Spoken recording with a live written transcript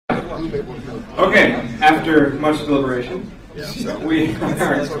Okay, after much deliberation, we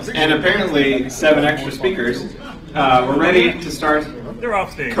are, and apparently 7 extra speakers, we're ready to start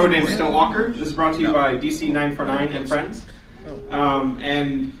Codename Stiltwalker. This is brought to you by DC949 and friends.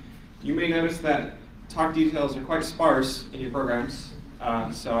 And you may notice that talk details are quite sparse in your programs,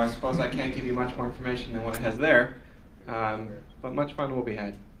 so I suppose I can't give you much more information than what it has there, but much fun will be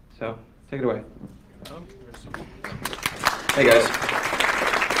had. So, take it away. Hey guys.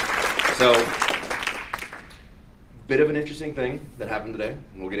 So, bit of an interesting thing that happened today,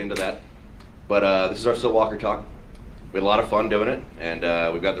 and we'll get into that. But this is our Stiltwalker talk. We had a lot of fun doing it, and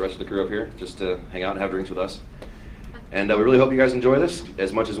we've got the rest of the crew up here just to hang out and have drinks with us. And we really hope you guys enjoy this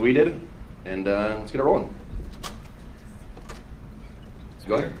as much as we did, and let's get it rolling.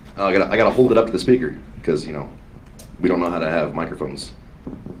 Go ahead. Oh, I gotta hold it up to the speaker because you know we don't know how to have microphones.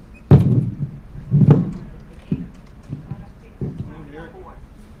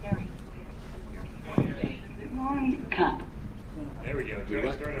 Cup. There we go.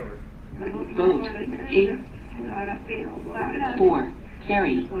 Start over. Vote 8 4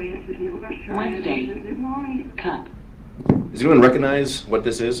 Carrie. Wednesday. Cup. Does anyone recognize what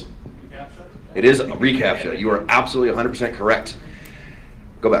this is? It is a reCAPTCHA. You are absolutely 100% correct.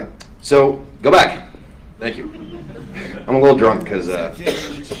 Go back. So, go back. Thank you. I'm a little drunk because,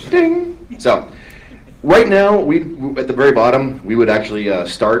 ding. So, right now, at the very bottom, we would actually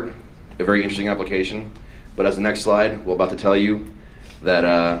start a very interesting application. But as the next slide, we're about to tell you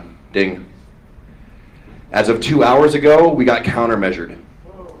that, ding. As of 2 hours ago, we got countermeasured.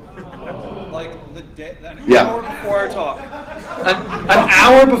 Like an Yeah. hour before our talk. An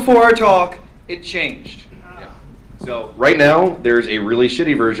hour before our talk, it changed. Yeah. So right now, there's a really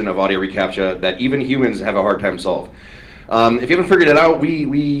shitty version of audio reCAPTCHA that even humans have a hard time solve. If you haven't figured it out,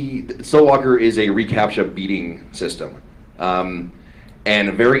 Stiltwalker is a reCAPTCHA beating system. And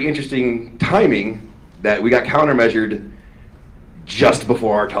very interesting timing that we got countermeasured just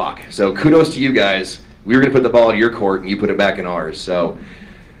before our talk. So kudos to you guys. We were going to put the ball in your court and you put it back in ours. So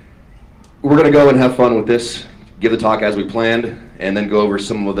we're going to go and have fun with this, give the talk as we planned, and then go over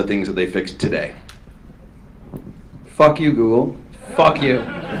some of the things that they fixed today. Fuck you, Google. Fuck you.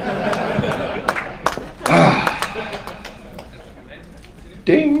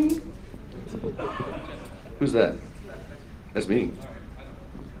 Ding. Who's that? That's me.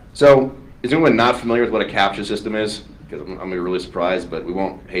 So, is anyone not familiar with what a CAPTCHA system is? Because I'm going to be really surprised, but we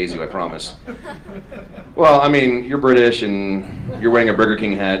won't haze you, I promise. Well, I mean, you're British, and you're wearing a Burger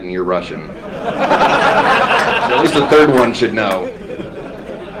King hat, and you're Russian. So at least the third one should know.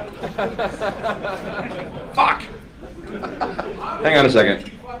 Fuck! Hang on a second.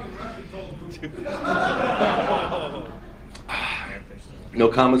 No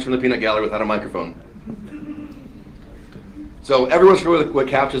comments from the peanut gallery without a microphone. So everyone's familiar with what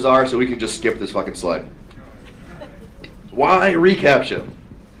CAPTCHAs are, so we can just skip this fucking slide. Why reCAPTCHA?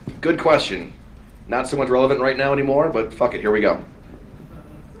 Good question. Not so much relevant right now anymore, but fuck it, here we go.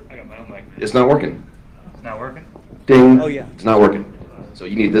 I got my own mic. It's not working. It's not working? Ding. Oh, yeah. It's not working. So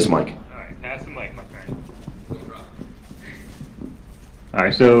you need this mic. Alright, pass the mic, my friend.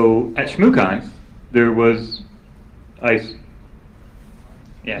 Alright, so at ShmooCon, there was ice.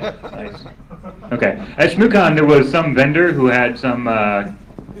 Yeah, ice. Okay. At ShmooCon, there was some vendor who had some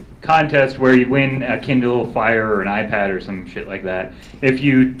contest where you win a Kindle Fire or an iPad or some shit like that if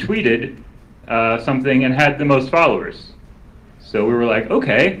you tweeted something and had the most followers. So we were like,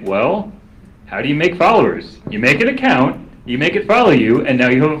 okay, well, how do you make followers? You make an account, you make it follow you, and now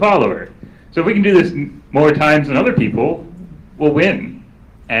you have a follower. So if we can do this more times than other people, we'll win.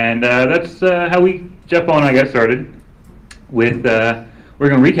 And that's how Jeff Paul and I got started with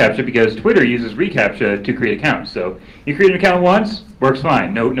working on reCAPTCHA because Twitter uses reCAPTCHA to create accounts. So you create an account once, works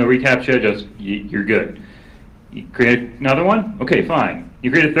fine. No reCAPTCHA, just you're good. You create another one, okay, fine. You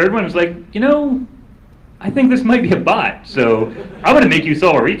create a third one, it's like, you know, I think this might be a bot, so I'm going to make you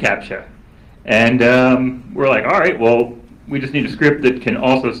solve a reCAPTCHA. And we're like, all right, well, we just need a script that can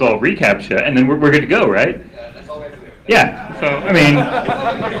also solve reCAPTCHA, and then we're good to go, right? Yeah, that's all we have to do. Yeah, so, I mean,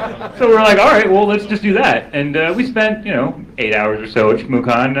 so we're like, all right, well, let's just do that. And we spent, 8 hours or so at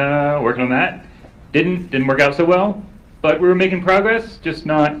ShmooCon working on that. Didn't work out so well, but we were making progress, just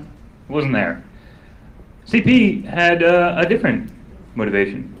wasn't there. CP had a different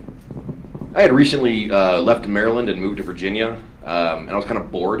motivation. I had recently left Maryland and moved to Virginia, and I was kind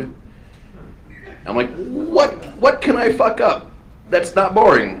of bored. I'm like, what can I fuck up that's not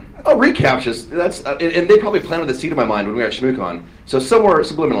boring? Oh, reCAPTCHAs. And they probably planted the seed in my mind when we were at ShmooCon. So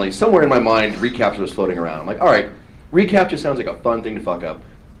subliminally, somewhere in my mind, reCAPTCHA was floating around. I'm like, all right, reCAPTCHA sounds like a fun thing to fuck up.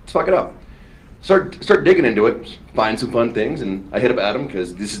 Let's fuck it up. start digging into it, find some fun things, and I hit up Adam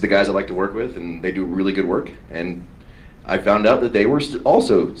because this is the guys I like to work with, and they do really good work. And I found out that they were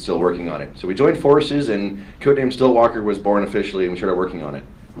also still working on it. So we joined forces, and Codename Stiltwalker was born officially, and we started working on it.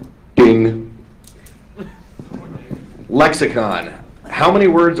 Ding. Lexicon. How many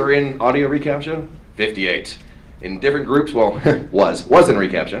words are in audio reCAPTCHA? 58. In different groups, well, was in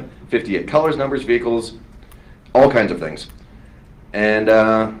reCAPTCHA. 58. Colors, numbers, vehicles, all kinds of things. And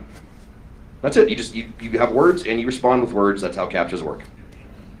that's it. You have words and you respond with words. That's how CAPTCHAs work.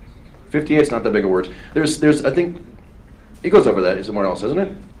 58 is not that big of words. There's I think it goes over that somewhere else, isn't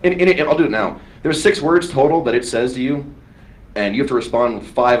it? And I'll do it now. There's 6 words total that it says to you, and you have to respond with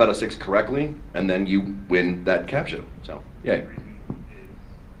 5 out of 6 correctly, and then you win that CAPTCHA. So, yay.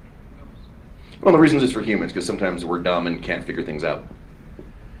 Well, the reason is for humans, because sometimes we're dumb and can't figure things out.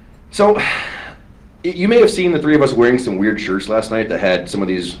 So, you may have seen the 3 of us wearing some weird shirts last night that had some of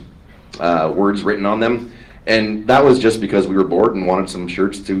these words written on them, and that was just because we were bored and wanted some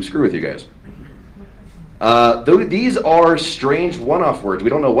shirts to screw with you guys. These are strange one-off words. We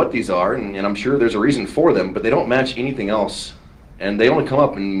don't know what these are, and I'm sure there's a reason for them, but they don't match anything else, and they only come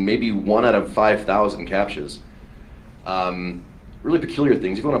up in maybe 1 out of 5,000 CAPTCHAs. Really peculiar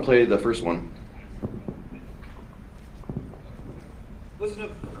things. If you want to play the first one. Listen to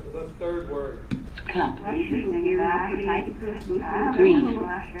the 3rd word. Cup. 3. 8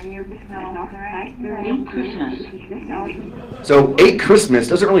 Christmas. So 8 Christmas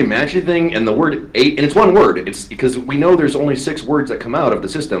doesn't really match anything, and the word 8, and it's one word. It's because we know there's only 6 words that come out of the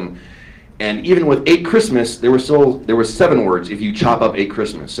system, and even with 8 Christmas, there were 7 words if you chop up 8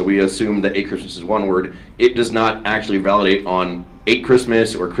 Christmas. So we assume that 8 Christmas is one word. It does not actually validate on 8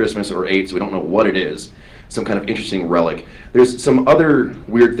 Christmas or 8, so we don't know what it is. Some kind of interesting relic. There's some other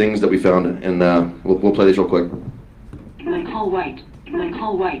weird things that we found, and we'll play these real quick. Black hole white. Black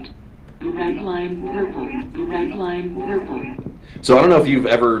hole white. Red line purple. Red line purple. So I don't know if you've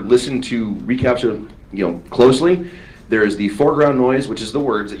ever listened to reCAPTCHA, closely. There's the foreground noise, which is the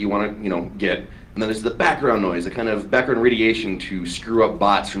words that you want to, get, and then there's the background noise, the kind of background radiation to screw up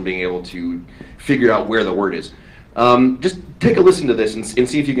bots from being able to figure out where the word is. Just take a listen to this and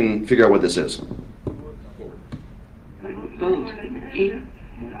see if you can figure out what this is. Boat. 8.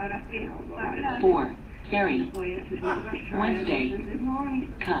 4. Ferry. Wednesday.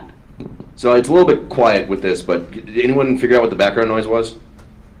 Cup. So it's a little bit quiet with this, but did anyone figure out what the background noise was?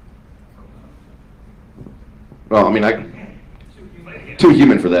 Well, I mean, too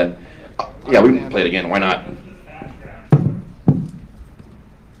human for that. Yeah, we can play it again. Why not?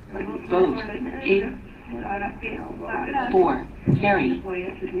 Boat. 8. 4. Ferry.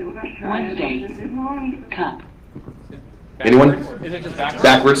 Wednesday. Cup. Anyone? Is it just backwards?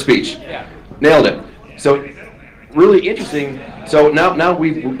 Backward speech. Yeah. Nailed it. So really interesting. So now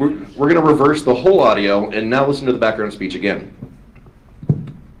we're going to reverse the whole audio and now listen to the background speech again.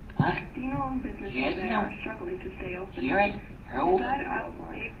 What? Yes, no. You're right.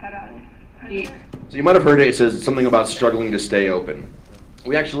 So you might have heard it. It says something about struggling to stay open.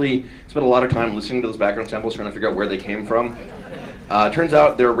 We actually spent a lot of time listening to those background samples, trying to figure out where they came from. Turns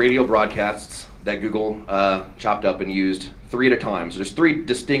out they're radio broadcasts that Google chopped up and used 3 at a time. So there's 3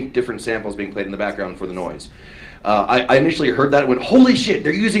 distinct different samples being played in the background for the noise. I initially heard that and went, holy shit,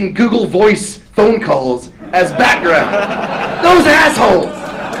 they're using Google Voice phone calls as background. Those assholes!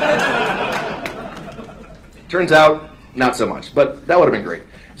 Turns out, not so much, but that would have been great.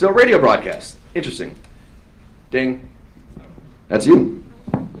 So radio broadcast, interesting. Ding. That's you.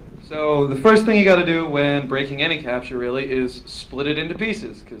 So the first thing you got to do when breaking any CAPTCHA really is split it into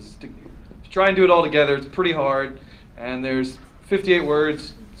pieces, because to try and do it all together, it's pretty hard, and there's 58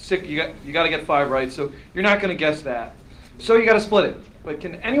 words. You got to get 5 right, so you're not going to guess that. So you got to split it. But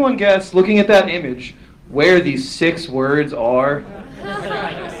can anyone guess, looking at that image, where these 6 words are?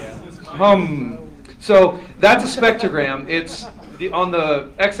 So that's a spectrogram. It's on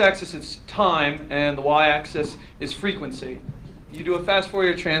the x-axis it's time, and the y-axis is frequency. You do a fast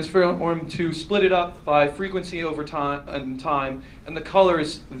Fourier transform to split it up by frequency over time, and the color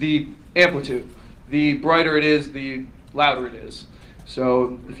is the amplitude. The brighter it is, the louder it is.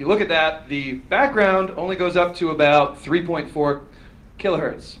 So if you look at that, the background only goes up to about 3.4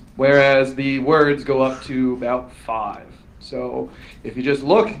 kilohertz, whereas the words go up to about 5. So if you just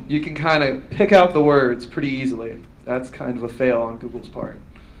look, you can kind of pick out the words pretty easily. That's kind of a fail on Google's part.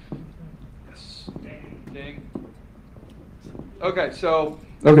 Yes. Ding. Okay, so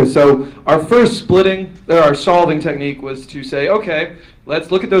our first splitting, our solving technique was to say, okay,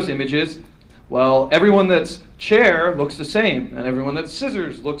 let's look at those images. Well, everyone that's chair looks the same, and everyone that's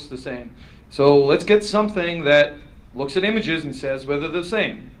scissors looks the same. So let's get something that looks at images and says whether they're the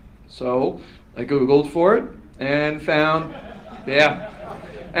same. So I Googled for it and found,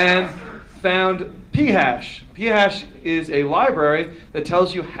 found phash. Phash is a library that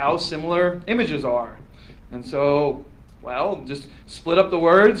tells you how similar images are. And so, well, just split up the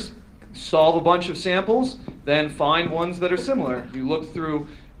words, solve a bunch of samples, then find ones that are similar. You look through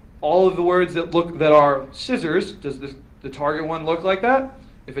all of the words that are scissors. Does the target one look like that?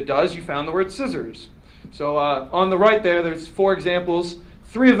 If it does, you found the word scissors. So on the right there's 4 examples.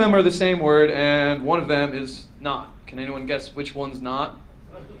 3 of them are the same word, and 1 of them is not. Can anyone guess which one's not?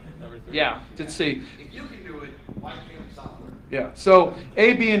 Yeah, let's see. If you can do it, why can't we software? Yeah, so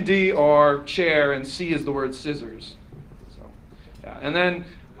A, B, and D are chair, and C is the word scissors. So, yeah, and then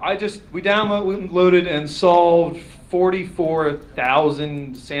we downloaded and solved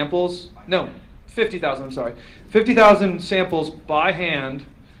 44,000 samples. No, 50,000, I'm sorry. 50,000 samples by hand.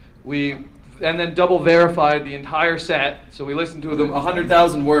 And then double verified the entire set. So we listened to them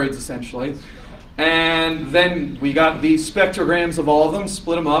 100,000 words, essentially. And then we got the spectrograms of all of them,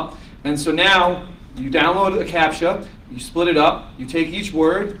 split them up. And so now you download a CAPTCHA, you split it up, you take each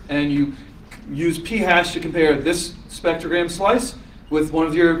word, and you use phash to compare this spectrogram slice with one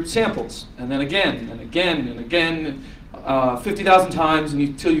of your samples. And then again, and again, and again, 50,000 times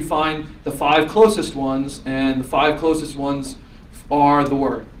until you find the 5 closest ones, and the 5 closest ones are the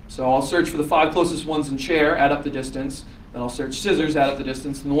word. So I'll search for the 5 closest ones in chair, add up the distance, then I'll search scissors, add up the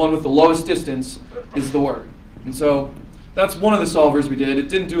distance, and the one with the lowest distance is the word. And so that's one of the solvers we did. It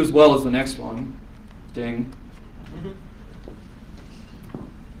didn't do as well as the next one. Ding.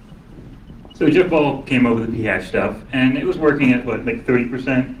 So Jeff Ball came up with the phash stuff, and it was working at what, like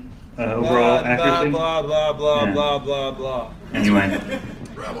 30% overall accuracy? Blah, blah, blah, Yeah. blah, blah, blah. Anyway,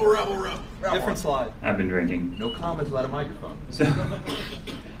 Rebel. Different slide. I've been drinking. No comments about a microphone.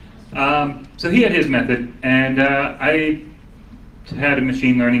 So he had his method, and I had a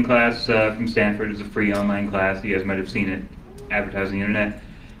machine learning class from Stanford. It's a free online class. You guys might have seen it advertised on the internet.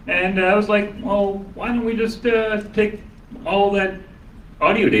 And I was like, well, why don't we just take all that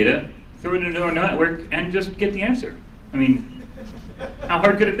audio data, throw it into our network, and just get the answer? I mean, how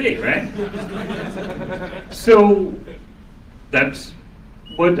hard could it be, right? So that's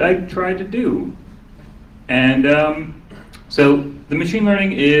what I tried to do. And so the machine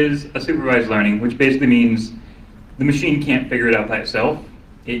learning is a supervised learning, which basically means the machine can't figure it out by itself.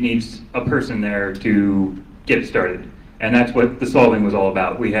 It needs a person there to get it started. And that's what the solving was all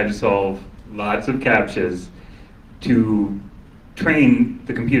about. We had to solve lots of CAPTCHAs to train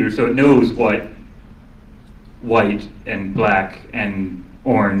the computer so it knows what white and black and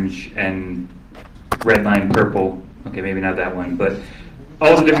orange and red line purple, okay, maybe not that one, but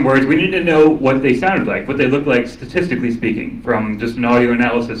all the different words. We need to know what they sounded like, what they looked like statistically speaking, from just an audio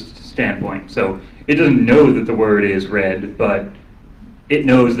analysis standpoint. So it doesn't know that the word is red, but it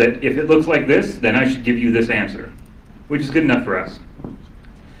knows that if it looks like this, then I should give you this answer, which is good enough for us.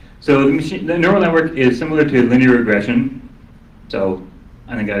 So the neural network is similar to linear regression. So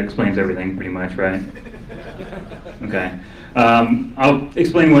I think that explains everything pretty much, right? Okay. I'll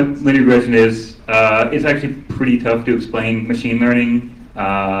explain what linear regression is. It's actually pretty tough to explain machine learning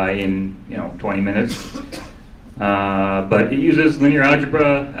in 20 minutes. But it uses linear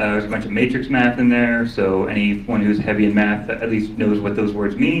algebra. There's a bunch of matrix math in there, so anyone who's heavy in math at least knows what those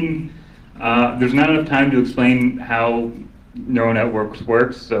words mean. There's not enough time to explain how neural networks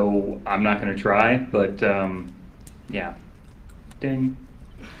work, so I'm not going to try, but yeah. Ding.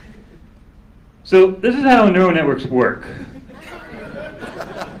 So this is how neural networks work.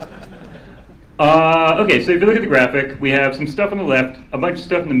 Okay, so if you look at the graphic, we have some stuff on the left, a bunch of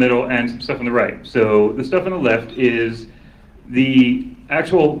stuff in the middle, and some stuff on the right. So the stuff on the left is the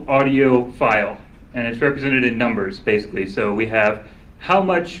actual audio file, and it's represented in numbers, basically. So we have how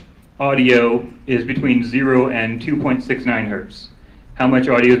much audio is between 0 and 2.69 hertz, how much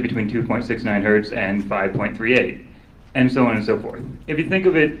audio is between 2.69 hertz and 5.38, and so on and so forth. If you think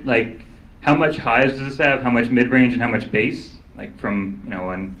of it like, how much highs does this have, how much mid-range, and how much bass, like from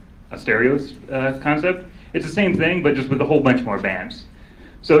a stereo concept, it's the same thing, but just with a whole bunch more bands.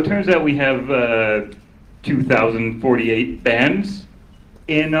 So it turns out we have 2,048 bands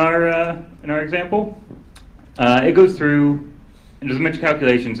in our example. It goes through and does a bunch of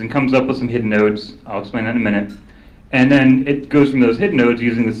calculations and comes up with some hidden nodes. I'll explain that in a minute. And then it goes from those hidden nodes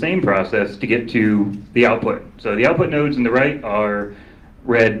using the same process to get to the output. So the output nodes on the right are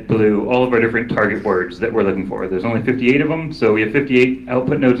red, blue, all of our different target words that we're looking for. There's only 58 of them, so we have 58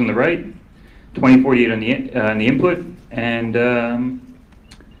 output nodes on the right, 2048 on the input, and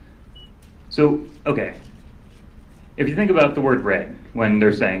so, okay. If you think about the word red when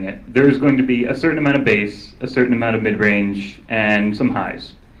they're saying it, there's going to be a certain amount of bass, a certain amount of mid-range, and some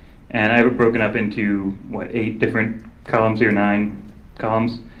highs. And I have it broken up into, what, 8 different columns here, 9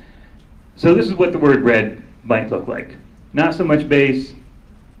 columns. So this is what the word red might look like. Not so much bass,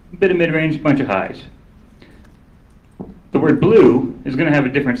 a bit of mid-range, a bunch of highs. The word blue is going to have a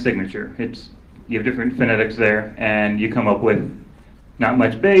different signature. You have different phonetics there, and you come up with not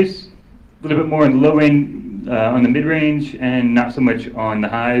much bass, a little bit more in the low range, on the mid-range, and not so much on the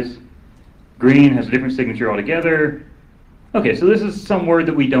highs. Green has a different signature altogether. Okay, so this is some word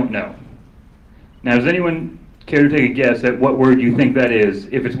that we don't know. Now, does anyone care to take a guess at what word you think that is,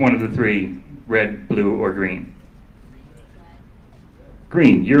 if it's one of the 3, red, blue, or green?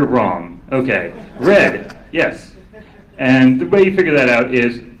 Green, you're wrong. Okay, red, yes. And the way you figure that out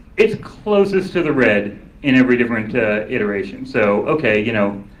is it's closest to the red in every different iteration. So, okay, you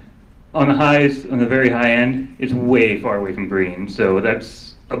know, on the highs, on the very high end, it's way far away from green. So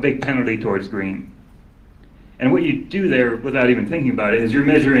that's a big penalty towards green. And what you do there, without even thinking about it, is you're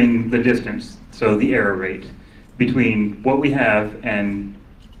measuring the distance, so the error rate, between what we have and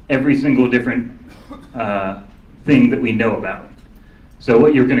every single different thing that we know about. So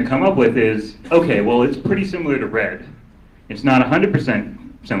what you're going to come up with is, okay, well, it's pretty similar to red. It's not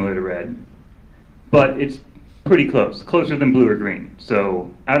 100% similar to red, but it's pretty close, closer than blue or green.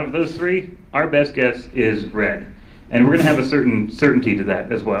 So out of those 3, our best guess is red. And we're going to have a certain certainty to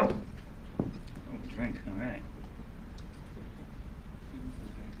that as well. Oh, drink, all right.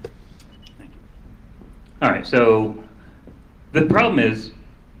 Thank you. All right, so the problem is,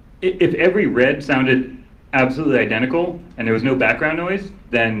 if every red sounded absolutely identical and there was no background noise,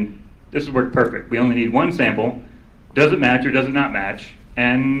 then this would work perfect. We only need one sample. Does it match or does it not match?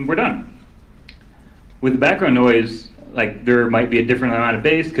 And we're done. With the background noise, like, there might be a different amount of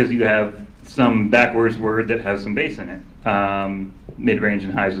bass because you have some backwards word that has some bass in it, mid-range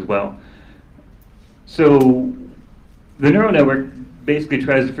and highs as well. So the neural network basically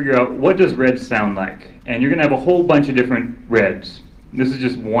tries to figure out what does red sound like, and you're going to have a whole bunch of different reds. This is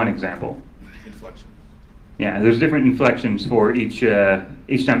just one example. Inflection. Yeah, there's different inflections for each time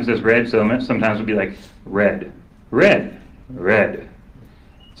it says red. So sometimes it'll be like red, red, red.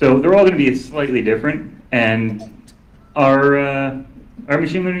 So they're all going to be slightly different, and our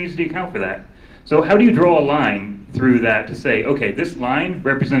machine learning needs to account for that. So how do you draw a line through that to say, okay, this line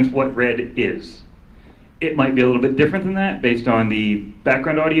represents what red is? It might be a little bit different than that based on the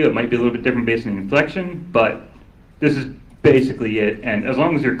background audio. It might be a little bit different based on the inflection, but this is basically it. And as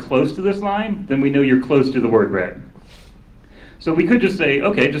long as you're close to this line, then we know you're close to the word red. So we could just say,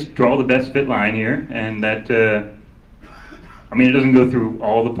 okay, just draw the best fit line here, and that, I mean, it doesn't go through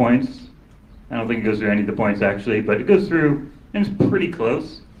all the points. I don't think it goes through any of the points actually, but it goes through, and it's pretty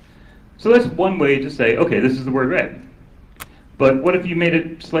close. So that's one way to say, okay, this is the word red. But what if you made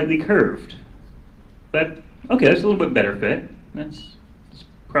it slightly curved? Okay, that's a little bit better fit. That's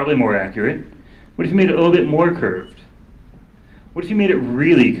probably more accurate. What if you made it a little bit more curved? What if you made it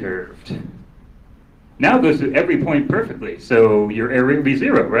really curved? Now it goes through every point perfectly, so your error rate would be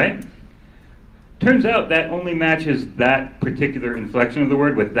 0, right? Turns out that only matches that particular inflection of the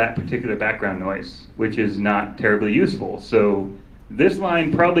word with that particular background noise, which is not terribly useful. So this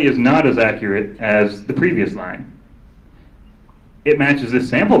line probably is not as accurate as the previous line. It matches this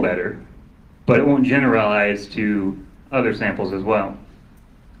sample better, but it won't generalize to other samples as well.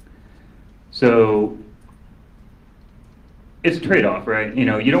 So it's a trade-off, right? You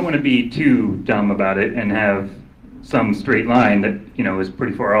know, you don't want to be too dumb about it and have some straight line that, you know, is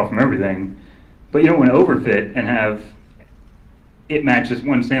pretty far off from everything. But you don't want to overfit and have it match this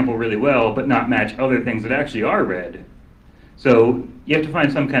one sample really well, but not match other things that actually are red. So you have to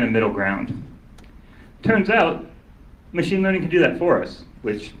find some kind of middle ground. Turns out, machine learning can do that for us,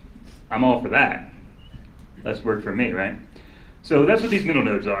 which I'm all for that. Less work for me, right? So that's what these middle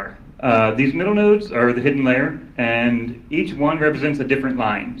nodes are. These middle nodes are the hidden layer, and each one represents a different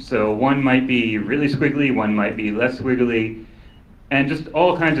line. So one might be really squiggly, one might be less squiggly, and just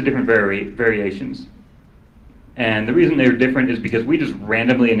all kinds of different variations. And the reason they're different is because we just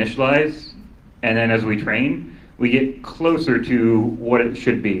randomly initialize, and then as we train, we get closer to what it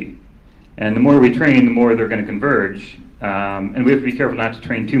should be. And the more we train, the more they're going to converge. And we have to be careful not to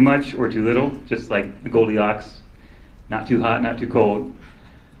train too much or too little, just like the Goldilocks, not too hot, not too cold.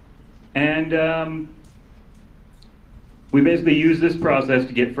 And we basically use this process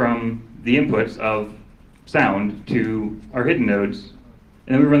to get from the inputs of sound to our hidden nodes,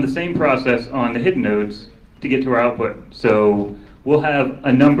 and then we run the same process on the hidden nodes to get to our output. So we'll have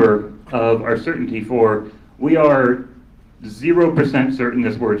a number of our certainty for, we are 0% certain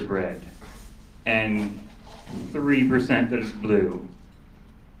this word's red, and 3% that it's blue,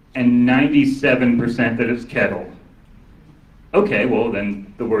 and 97% that it's kettle, Okay, well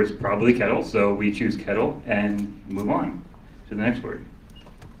then the word's probably kettle, so we choose kettle and move on to the next word.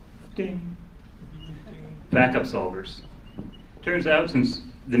 Ding. Backup solvers. Turns out, since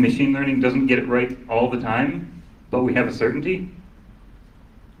the machine learning doesn't get it right all the time, but we have a certainty,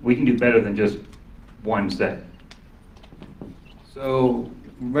 we can do better than just one set. So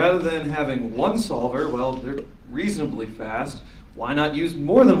rather than having one solver, well, they're reasonably fast. Why not use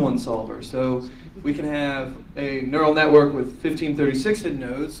more than one solver? So we can have a neural network with 1536 hidden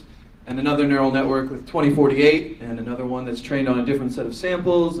nodes, and another neural network with 2048, and another one that's trained on a different set of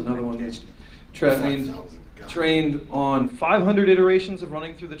samples, another one that's trained on 500 iterations of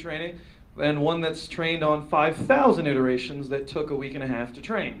running through the training, and one that's trained on 5,000 iterations that took a week and a half to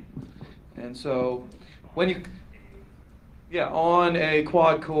train. And so when you, on a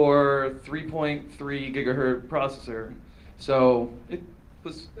quad-core 3.3 gigahertz processor. So it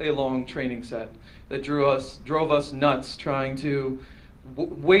was a long training set that drove us nuts trying to,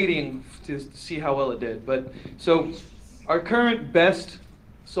 waiting to see how well it did. But so our current best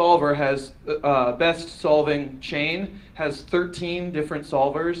solver has, best solving chain has 13 different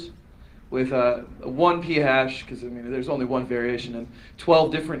solvers with one p-hash, because I mean there's only one variation, and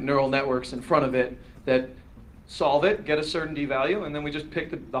 12 different neural networks in front of it that solve it, get a certainty value, and then we just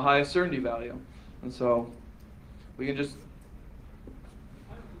pick the highest certainty value. And so we can just...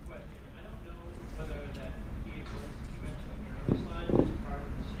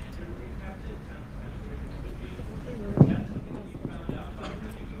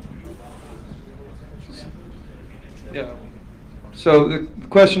 Yeah. So the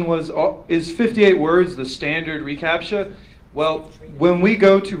question was, is 58 words the standard reCAPTCHA? Well, when we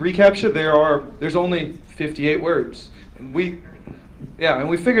go to reCAPTCHA, there's only 58 words. And we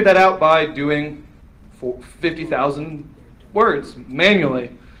figured that out by doing 50,000 words manually.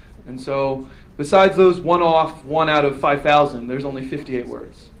 And so besides those one-off 1 out of 5,000, there's only 58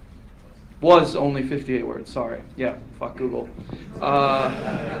 words. Was only 58 words, sorry. Yeah, fuck Google.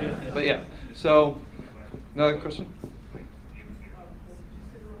 But yeah, so another question?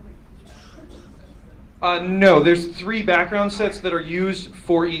 No, there's 3 background sets that are used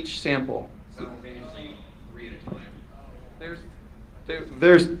for each sample.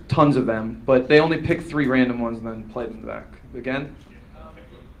 There's tons of them, but they only pick 3 random ones and then play them back. Again?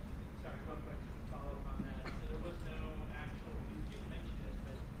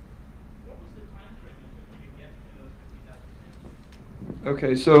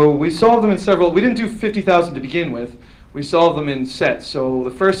 Okay, so we solved them in several. We didn't do 50,000 to begin with. We solved them in sets. So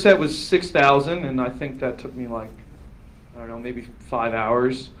the first set was 6,000, and I think that took me like, I don't know, maybe 5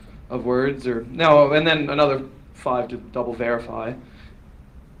 hours of words, or no, and then another 5 to double verify.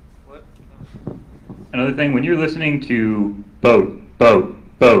 What? Another thing, when you're listening to boat, boat,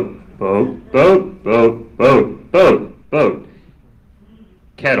 boat, boat, boat, boat, boat, boat, boat,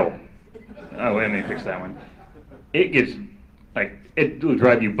 kettle. Oh, wait, let me fix that one. It gets, like, it will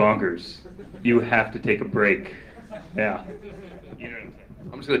drive you bonkers. You have to take a break. Yeah. You know what I'm saying?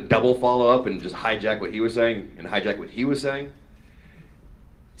 I'm just going to double follow up and just hijack what he was saying and hijack what he was saying.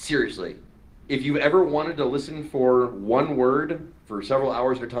 Seriously, if you've ever wanted to listen for one word for several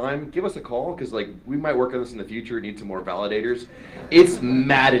hours at a time, give us a call, because like we might work on this in the future, need some more validators. It's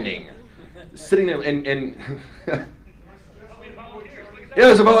maddening. Sitting there and yeah,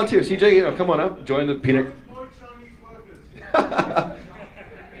 there's a volunteer. CJ, come on up, join the peanut.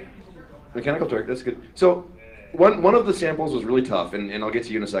 Mechanical Turk, that's good. So one of the samples was really tough, and I'll get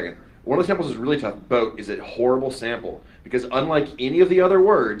to you in a second. One of the samples was really tough. Boat is a horrible sample, because unlike any of the other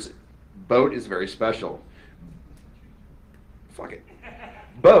words, boat is very special. Fuck it.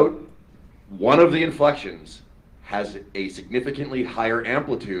 Boat, one of the inflections, has a significantly higher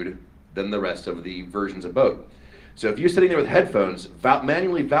amplitude than the rest of the versions of boat. So if you're sitting there with headphones,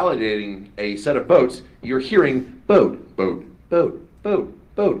 manually validating a set of boats, you're hearing boat, boat, boat, boat,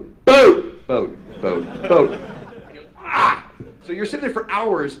 boat, boat, boat, boat, boat. Ah! So you're sitting there for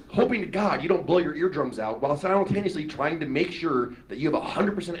hours hoping to God you don't blow your eardrums out while simultaneously trying to make sure that you have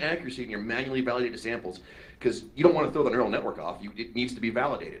 100% accuracy in your manually validated samples, because you don't want to throw the neural network off. It needs to be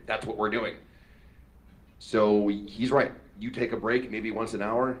validated. That's what we're doing. So he's right. You take a break maybe once an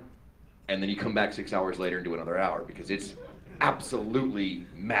hour, and then you come back 6 hours later and do another hour, because it's absolutely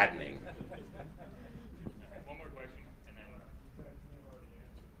maddening. One more question, and then...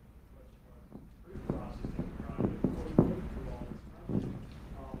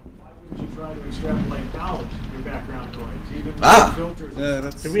 You try to extrapolate out your background noise, even Ah! filters. Yeah,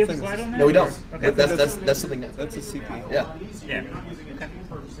 that's Do we have a slide on that? No, we don't. Okay. That's something that. That's a CP. Yeah. Yeah. Using a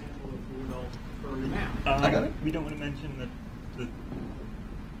per sample, if you will, for your map. I got it. We don't want to mention the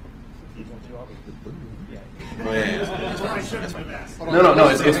No,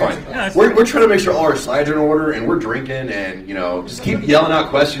 it's fine. We're trying to make sure all our slides are in order, and we're drinking, and just keep yelling out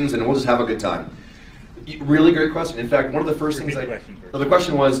questions, and we'll just have a good time. Really great question. In fact, one of the first things the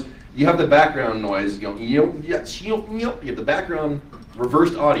question was, you have the background noise, you have the background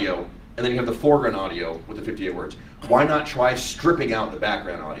reversed audio, and then you have the foreground audio with the 58 words. Why not try stripping out the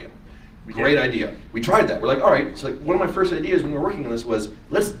background audio? Great idea. We tried that. We're like, all right, so one of my first ideas when we were working on this was,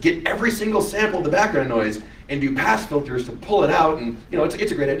 let's get every single sample of the background noise and do pass filters to pull it out, and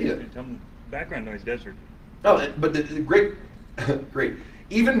it's a great idea. Background noise does repeat. Oh, but great.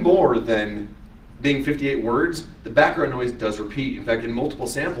 Even more than being 58 words, the background noise does repeat. In fact, in multiple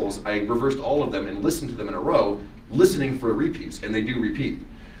samples, I reversed all of them and listened to them in a row, listening for repeats, and they do repeat.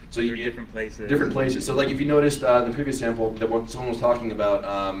 So you get different places. Different places. So like if you noticed in the previous sample that someone was talking about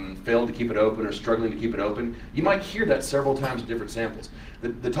failed to keep it open or struggling to keep it open, you might hear that several times in different samples.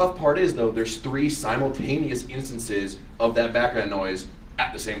 The tough part is though, there's 3 simultaneous instances of that background noise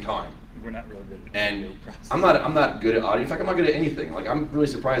at the same time. We're not really good at And I'm not good at audio. In fact, I'm not good at anything. Like I'm really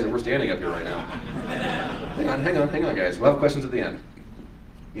surprised that we're standing up here right now. Hang on, guys. We'll have questions at the end.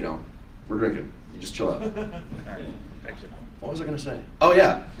 We're drinking. You just chill out. What was I going to say? Oh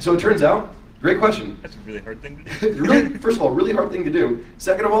yeah. So it turns out, great question. That's a really hard thing to do. First of all, really hard thing to do.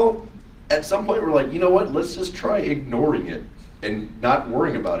 Second of all, at some point we're like, you know what? Let's just try ignoring it and not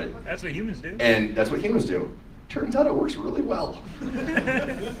worrying about it. That's what humans do. And that's what humans do. Turns out it works really well.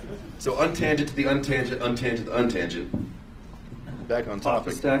 So untangent to the untangent, untangent to the untangent. Back on Pop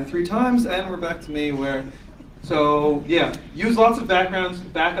the topic. stack 3 times, and we're back to me where, so yeah, use lots of backgrounds,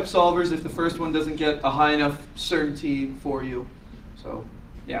 backup solvers if the first one doesn't get a high enough certainty for you. So,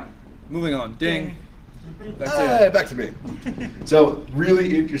 yeah. Moving on. Ding. Back to me. So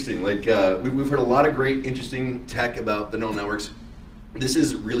really interesting. Like we've heard a lot of great, interesting tech about the neural networks. This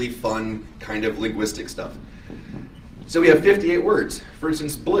is really fun kind of linguistic stuff. So we have 58 words. For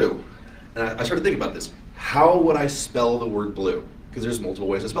instance, blue. And I started thinking about this. How would I spell the word blue? Because there's multiple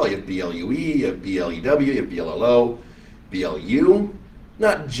ways to spell it. You have B-L-U-E, you have B-L-E-W, you have B-L-L-O, B-L-U.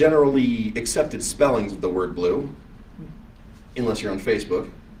 Not generally accepted spellings of the word blue, unless you're on Facebook.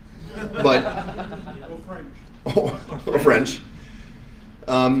 But or French.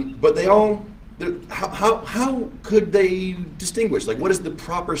 But they all. How could they distinguish? Like, what is the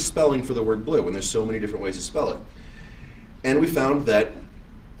proper spelling for the word blue when there's so many different ways to spell it? And we found that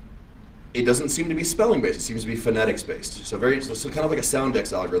it doesn't seem to be spelling based. It seems to be phonetics based. So kind of like a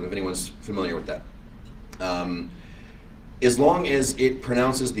soundex algorithm, if anyone's familiar with that. As long as it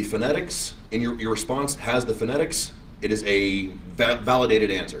pronounces the phonetics and your response has the phonetics, it is a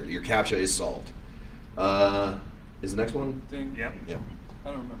validated answer. Your CAPTCHA is solved. Is the next one? Ding. Yep. Yeah. I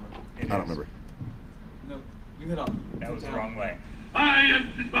don't remember. I don't remember. No, you hit on. That was the wrong way. I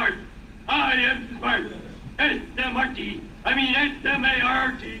am smart. I am smart. S-M-R-T. I mean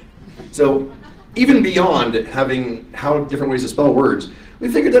S-M-A-R-T. So even beyond having how different ways to spell words, we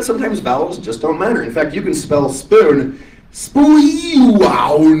figured that sometimes vowels just don't matter. In fact, you can spell spoon, spoon,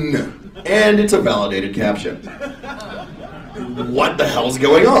 and it's a validated CAPTCHA. What the hell's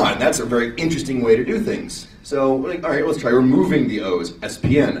going on? That's a very interesting way to do things. So, all right, let's try removing the O's.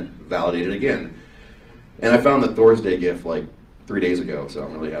 SPN, validated again. And I found the Thursday GIF like 3 days ago, so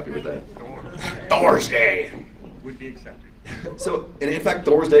I'm really happy with that. Thursday! Would be accepted. So, and in fact,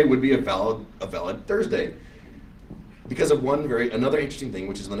 Thursday would be a valid Thursday. Because of another interesting thing,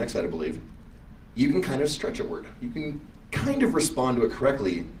 which is the next slide, I believe. You can kind of stretch a word. You can kind of respond to it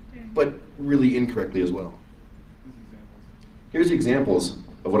correctly, but really incorrectly as well. Here's the examples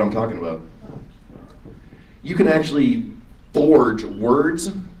of what I'm talking about. You can actually forge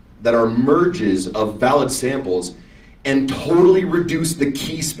words that are merges of valid samples and totally reduce the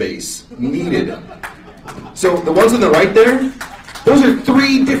key space needed. So the ones on the right there, those are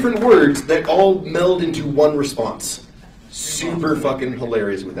 3 different words that all meld into one response. Super fucking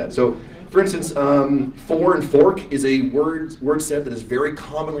hilarious with that. So, for instance, for and fork is a word set that is very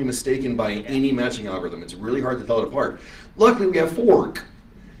commonly mistaken by any matching algorithm. It's really hard to tell it apart. Luckily, we have fork,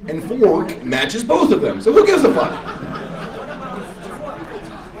 and fork matches both of them. So who gives a fuck?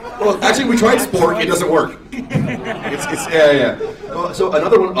 Well, actually, we tried spork. It doesn't work. Yeah. Well, so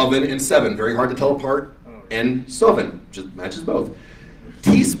another one, oven and 7, very hard to tell apart, and soven just matches both.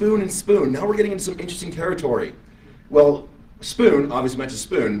 Teaspoon and spoon. Now we're getting into some interesting territory. Well, spoon obviously matches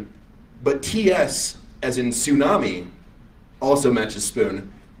spoon, but TS, as in tsunami, also matches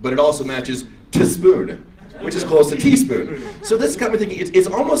spoon, but it also matches to spoon, which is close to teaspoon. So this got me thinking, it's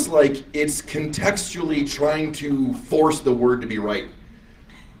almost like it's contextually trying to force the word to be right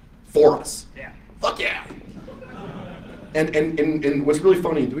for us. Yeah. Fuck yeah. And what's really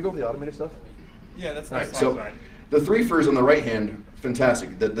funny, do we go over the automated stuff? Yeah, that's All nice. right, so the three furs on the right hand,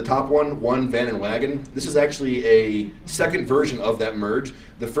 fantastic. The top one, van and wagon, this is actually a second version of that merge.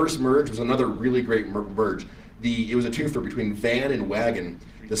 The first merge was another really great merge. It was a twofer between van and wagon.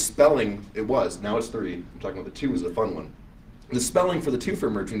 The spelling, now it's three. I'm talking about the two is the fun one. The spelling for the twofer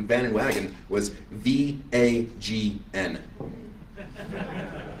merge between van and wagon was V-A-G-N.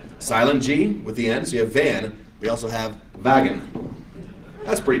 Silent G with the N, so you have van. We also have wagon.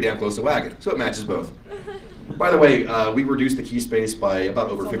 That's pretty damn close to wagon, so it matches both. By the way, we reduced the key space by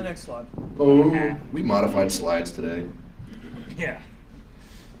about over 50. On the next slide. Oh, we modified slides today. Yeah.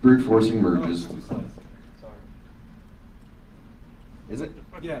 Brute forcing merges. Two slides. Sorry. Is it?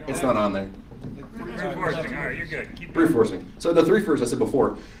 Yeah. It's not on there. Brute forcing. All right, you're good. Keep Brute forcing. So the three furs I said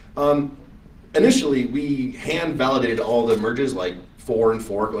before. Initially, we hand validated all the merges like 4 and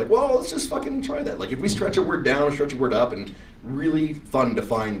 4. Like, well, let's just fucking try that. Like, if we stretch a word down, stretch a word up, and really fun to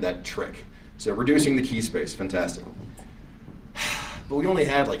find that trick. So reducing the key space, fantastic. But we only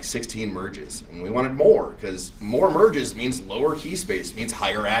had like 16 merges, and we wanted more, because more merges means lower key space, means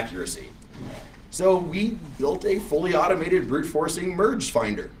higher accuracy. So we built a fully automated brute forcing merge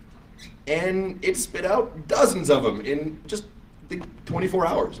finder. And it spit out dozens of them in just 24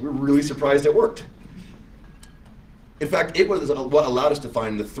 hours. We were really surprised it worked. In fact, it was what allowed us to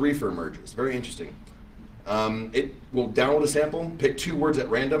find the 3-fer merges. Very interesting. It will download a sample, pick 2 words at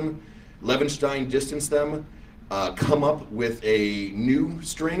random, Levenstein distance them, come up with a new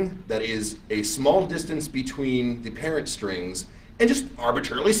string that is a small distance between the parent strings, and just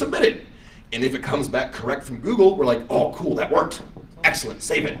arbitrarily submit it. And if it comes back correct from Google, we're like, oh, cool, that worked. Excellent,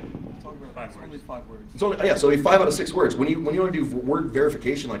 save it. It's only 5 words. It's only, yeah, so 5 out of 6 words. When you want to do word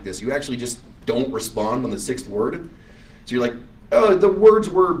verification like this, you actually just don't respond on the 6th word. So you're like, oh, the words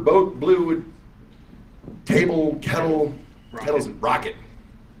were boat, blue, table, kettle, kettles, and rocket.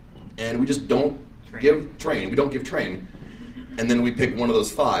 And we just don't give train. We don't give train. And then we pick one of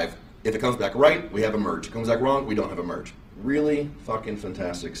those 5. If it comes back right, we have a merge. If it comes back wrong, we don't have a merge. Really fucking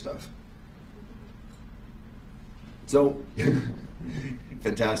fantastic stuff. So,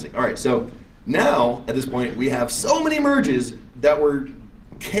 fantastic. All right, so now, at this point, we have so many merges that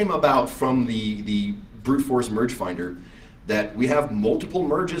came about from the brute force merge finder that we have multiple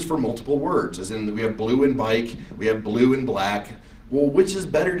merges for multiple words, as in we have blue and bike, we have blue and black. Well, which is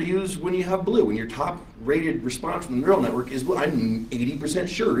better to use when you have blue? When your top rated response from the neural network is blue, I'm 80%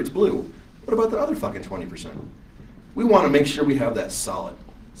 sure it's blue. What about the other fucking 20%? We want to make sure we have that solid.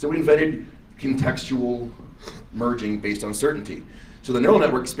 So we invented contextual merging based on certainty. So the neural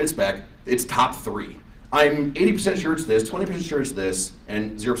network spits back its top 3. I'm 80% sure it's this, 20% sure it's this,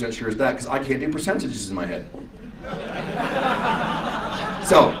 and 0% sure it's that, because I can't do percentages in my head.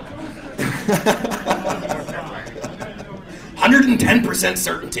 So, 110%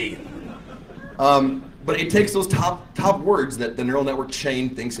 certainty. But it takes those top words that the neural network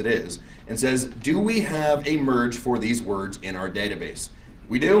chain thinks it is, and says, do we have a merge for these words in our database?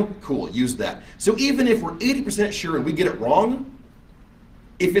 We do? Cool, use that. So even if we're 80% sure and we get it wrong,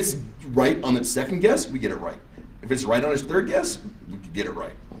 if it's right on its second guess, we get it right. If it's right on its third guess, we get it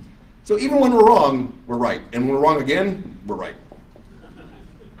right. So even when we're wrong, we're right. And when we're wrong again, we're right.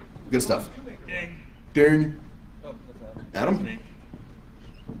 Good stuff. Ding. Ding. Adam?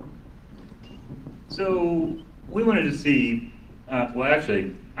 So we wanted to see, well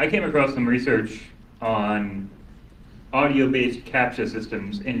actually, I came across some research on audio-based CAPTCHA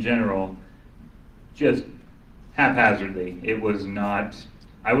systems in general, just haphazardly. It was not,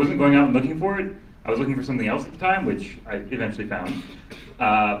 I wasn't going out and looking for it. I was looking for something else at the time, which I eventually found.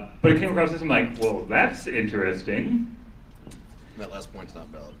 But I came across this and I'm like, well, that's interesting. That last point's not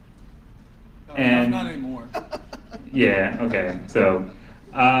valid. And not anymore. yeah, okay. So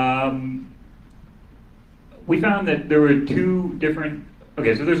we found that there were 2 different,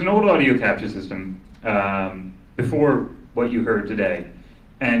 okay, so there's an old audio CAPTCHA system before what you heard today,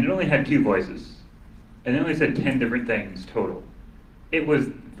 and it only had 2 voices, and it only said 10 different things total. It was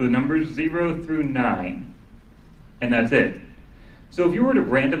the numbers 0 through 9, and that's it. So if you were to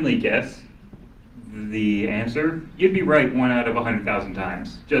randomly guess the answer, you'd be right 1 out of 100,000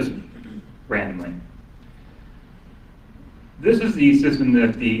 times, just randomly. This is the system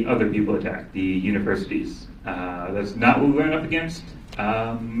that the other people attacked, the universities. That's not what we went up against.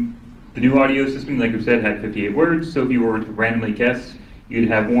 The new audio system, like we said, had 58 words, so if you were to randomly guess, you'd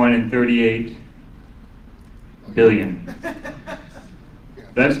have 1 in 38 billion.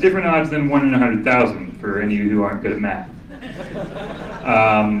 That's different odds than 1 in 100,000 for any of you who aren't good at math.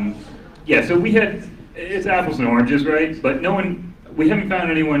 Yeah, so we had, it's apples and oranges, right? But no one, we haven't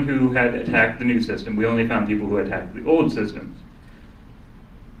found anyone who had attacked the new system. We only found people who attacked the old system.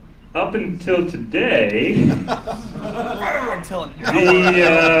 Up until today,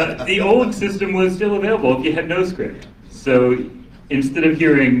 the old system was still available if you had no script. So instead of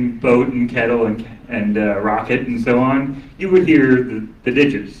hearing boat and kettle and rocket and so on, you would hear the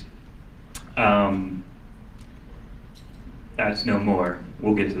digits. That's no more.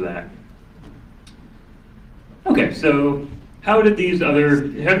 We'll get to that. Okay, so how did these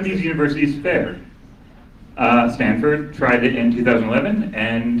universities fare? Stanford tried it in 2011,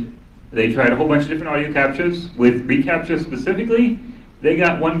 and they tried a whole bunch of different audio captures. With reCAPTCHA specifically, they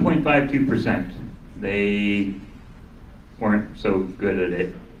got 1.52%. They weren't so good at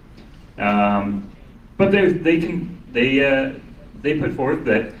it. But they put forth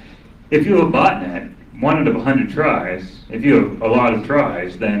that if you have a botnet, 1 out of 100 tries, if you have a lot of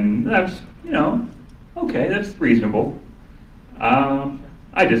tries, then that's, okay, that's reasonable.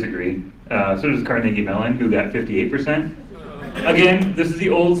 I disagree. So does Carnegie Mellon, who got 58%. Again, this is the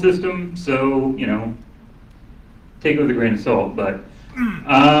old system, so, take it with a grain of salt, but,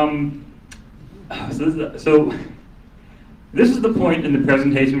 so this is the point in the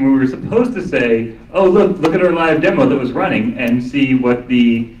presentation where we were supposed to say, oh, look at our live demo that was running and see what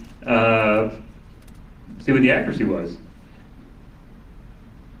the accuracy was.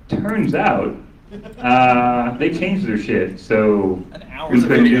 Turns out, they changed their shit, so we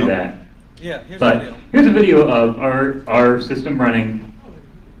couldn't do that. Yeah, here's but the video. Here's a video of our system running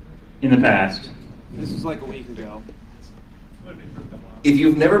in the past. This was like a week ago. If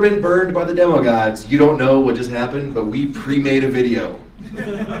you've never been burned by the demo gods, you don't know what just happened, but we pre-made a video.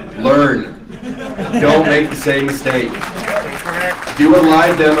 Learn. Don't make the same mistake. Do a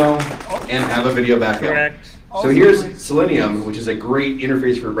live demo and have a video backup. Correct. So here's Selenium, which is a great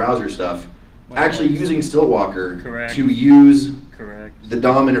interface for browser stuff, actually using Stiltwalker Correct. to use Correct. the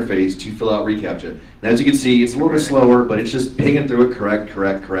DOM interface to fill out reCAPTCHA. Now, as you can see, it's a little bit slower, but it's just pinging through it, correct.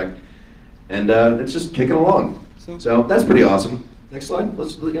 And it's just kicking along. So that's pretty awesome. Next slide.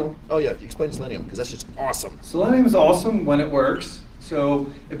 Let's, oh yeah, explain Selenium, because that's just awesome. Selenium is awesome when it works.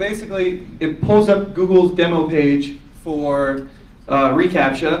 So it pulls up Google's demo page for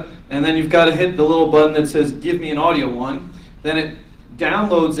reCAPTCHA, and then you've got to hit the little button that says "Give me an audio one." Then it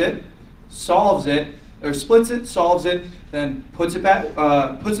downloads it, solves it, or splits it, solves it, then puts it back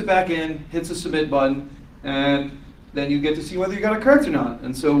in, hits the submit button, and then you get to see whether you got it correct or not.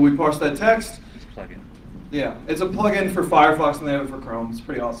 And so we parse that text. It's a plugin. Yeah, it's a plugin for Firefox, and they have it for Chrome. It's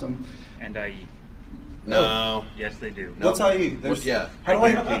pretty awesome. And IE. No. Yes, they do. What's IE? Yeah. How do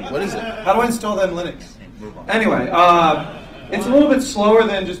I? What is it? How do I install that in Linux? Move on. Anyway, it's a little bit slower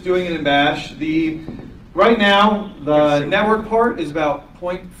than just doing it in Bash. Right now, the network part is about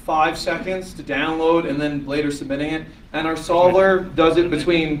 0.5 seconds to download and then later submitting it. And our solver does it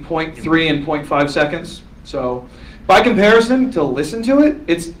between 0.3 and 0.5 seconds. So by comparison, to listen to it,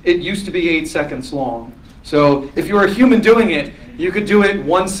 it used to be 8 seconds long. So if you were a human doing it, you could do it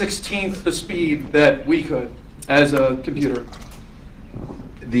 1/16 the speed that we could as a computer.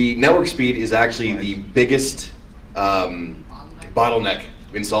 The network speed is actually the biggest bottleneck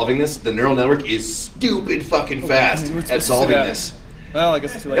in solving this. The neural network is stupid fucking fast at solving this. Well, I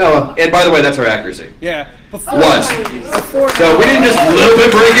guess it's too late. Oh, and by the way, that's our accuracy. Yeah. Was. So we didn't just a little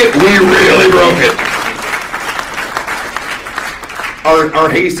bit break it, we really broke it. Our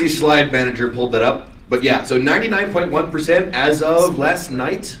hasty slide manager pulled that up. But yeah, so 99.1% as of last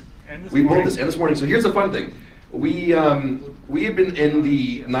night, we pulled this, and this morning. So here's the fun thing. We have been in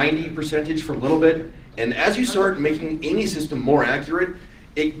the 90% for a little bit, and as you start making any system more accurate,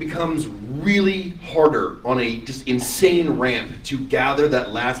 it becomes really harder on a just insane ramp to gather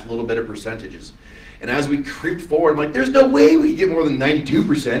that last little bit of percentages. And as we creep forward, I'm like, there's no way we can get more than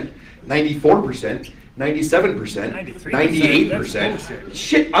 92%, 94%, 97%, 98%.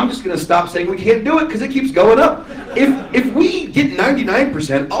 Shit, I'm just gonna stop saying we can't do it because it keeps going up. If we get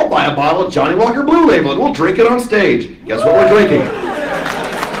 99%, I'll buy a bottle of Johnny Walker Blue Label and we'll drink it on stage. Guess what we're drinking?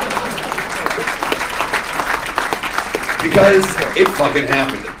 Because it fucking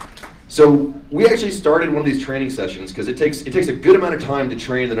happened. So we actually started one of these training sessions because it takes a good amount of time to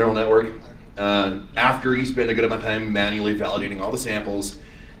train the neural network. After you spend a good amount of time manually validating all the samples,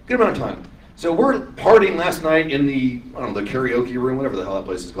 good amount of time. So we're partying last night in the, I don't know, the karaoke room, whatever the hell that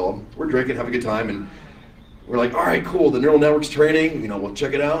place is called. We're drinking, having a good time, and we're like, all right, cool, the neural network's training, we'll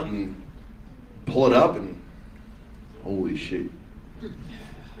check it out and pull it up, and holy shit.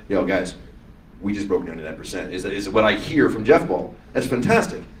 Yo, guys, we just broke 99%, is what I hear from Jeff Ball. That's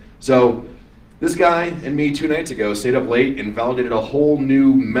fantastic. So this guy and me 2 nights ago stayed up late and validated a whole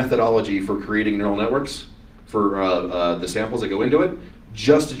new methodology for creating neural networks for the samples that go into it,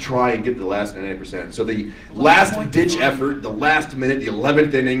 just to try and get the last 99%. So the last ditch effort, the last minute, the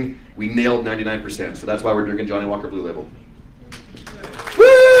 11th inning, we nailed 99%. So that's why we're drinking Johnny Walker Blue Label.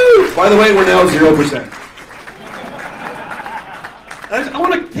 Woo! By the way, we're now 0%. I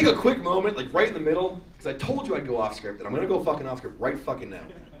want to take a quick moment, like right in the middle, because I told you I'd go off script, and I'm going to go fucking off script right fucking now.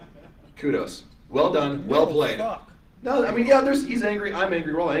 Kudos. Well done. Well played. No, I mean, yeah, he's angry, I'm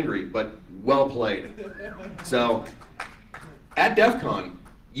angry, we're all angry, but well played. So, at DEF CON,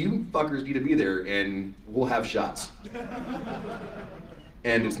 you fuckers need to be there, and we'll have shots.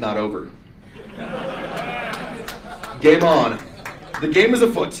 And it's not over. Game on. The game is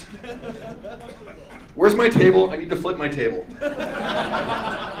afoot. Where's my table? I need to flip my table. The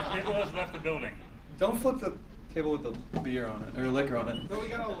table has left the building. Don't flip the table with the beer on it, or liquor on it.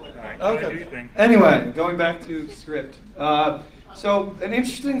 Alright, Okay. Anyway, going back to script. So an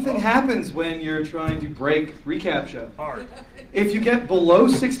interesting thing happens when you're trying to break reCAPTCHA. Hard. If you get below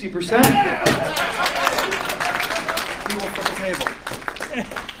 60%, you will flip the table.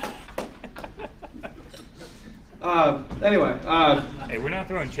 Anyway. Hey, we're not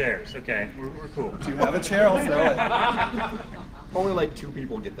throwing chairs, okay? We're cool. Do you have a chair? I'll throw it. Only like 2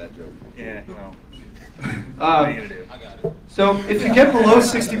 people get that joke. Yeah, well. What are you gonna do? So if you get below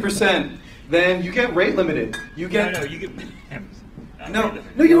 60%, then you get rate limited. You get No, you get banned. no,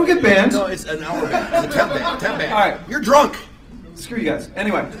 you don't get banned. No, it's an hour ban. It's a 10 ban. 10 ban. All right. You're drunk. Screw you guys.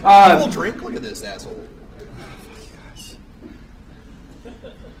 Anyway, Full drink? Look at this asshole.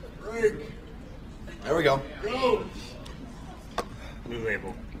 There we go. Blue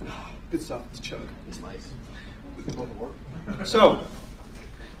Label. good stuff. It's chug. It's nice. So,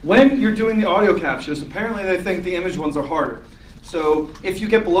 when you're doing the audio captures, apparently they think the image ones are harder. So if you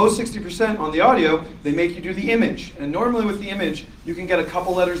get below 60% on the audio, they make you do the image. And normally with the image, you can get a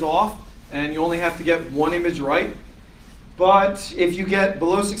couple letters off, and you only have to get one image right. But if you get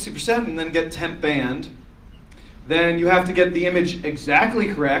below 60% and then get temp banned, then you have to get the image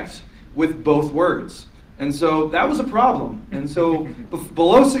exactly correct with both words. And so that was a problem. And so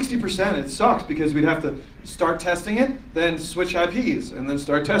below 60%, it sucks because we'd have to start testing it, then switch IPs, and then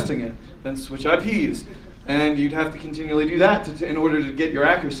start testing it, then switch IPs. And you'd have to continually do that in order to get your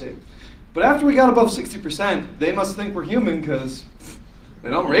accuracy. But after we got above 60%, they must think we're human because they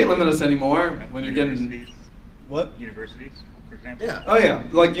don't rate limit us anymore when you're getting... What? Universities, for example? Yeah. Oh yeah,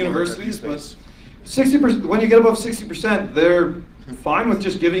 like universities, but 60%, when you get above 60%, they're fine with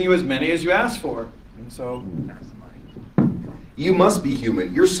just giving you as many as you ask for. And so... You must be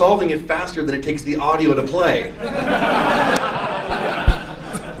human. You're solving it faster than it takes the audio to play.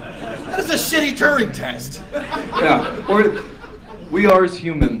 That is a shitty Turing test. Yeah, or we are as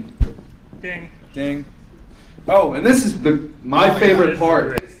human. Ding. Ding. Oh, and this is my favorite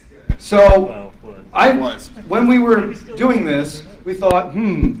part. So, when we were doing this, we thought,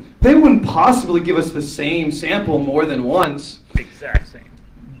 they wouldn't possibly give us the same sample more than once. Exact same.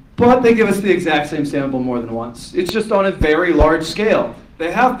 But they give us the exact same sample more than once. It's just on a very large scale.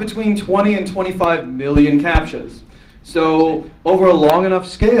 They have between 20 and 25 million CAPTCHAs. So over a long enough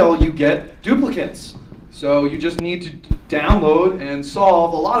scale, you get duplicates. So you just need to download and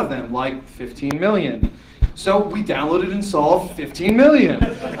solve a lot of them, like 15 million. So we downloaded and solved 15 million.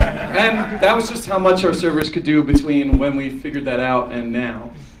 And that was just how much our servers could do between when we figured that out and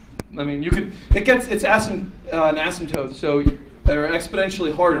now. I mean, it's an asymptote, so they're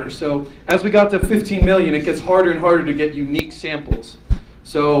exponentially harder. So as we got to 15 million, it gets harder and harder to get unique samples.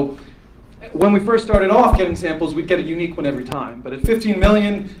 So when we first started off getting samples, we'd get a unique one every time. But at 15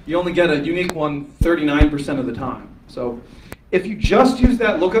 million, you only get a unique one 39% of the time. So if you just use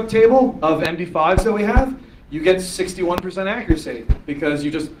that lookup table of MD5s that we have, you get 61% accuracy because you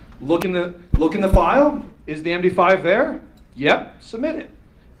just look in the file. Is the MD5 there? Yep, submit it.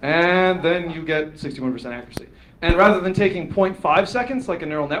 And then you get 61% accuracy. And rather than taking 0.5 seconds like a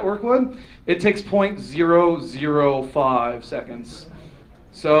neural network would, it takes 0.005 seconds.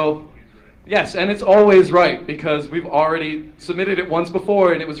 So, yes, and it's always right because we've already submitted it once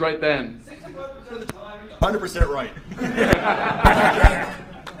before and it was right then. 100% right.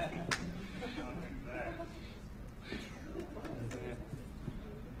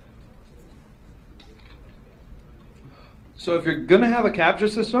 So if you're going to have a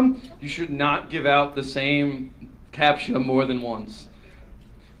CAPTCHA system, you should not give out the same CAPTCHA more than once.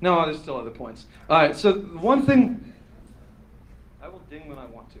 No, there's still other points. All right, so one thing, I will ding when I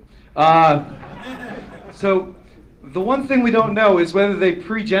want to. So the one thing we don't know is whether they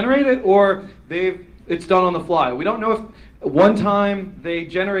pre-generate it or it's done on the fly. We don't know if one time they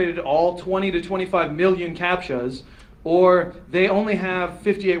generated all 20 to 25 million CAPTCHAs, or they only have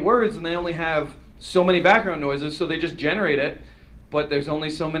 58 words and they only have so many background noises, so they just generate it, but there's only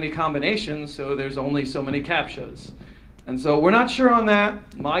so many combinations, so there's only so many CAPTCHAs. And so we're not sure on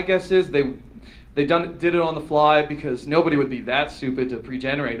that. My guess is they did it on the fly because nobody would be that stupid to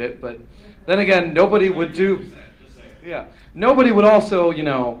pre-generate it, but then again, nobody would also, you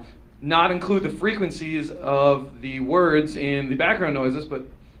know, not include the frequencies of the words in the background noises, but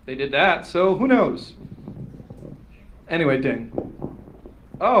they did that, so who knows? Anyway, ding.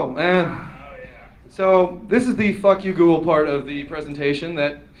 Oh, and so this is the fuck you Google part of the presentation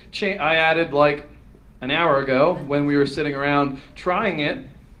that I added like an hour ago when we were sitting around trying it.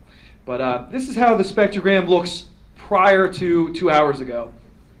 But this is how the spectrogram looks prior to 2 hours ago.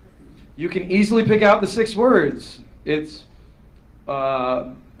 You can easily pick out the 6 words. It's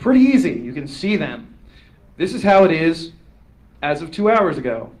pretty easy. You can see them. This is how it is as of 2 hours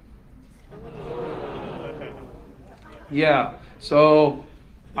ago. Yeah, so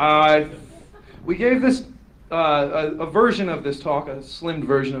we gave this a version of this talk, a slimmed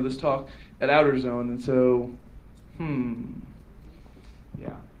version of this talk at Outer Zone, and so,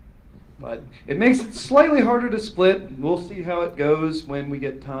 yeah. But it makes it slightly harder to split. We'll see how it goes when we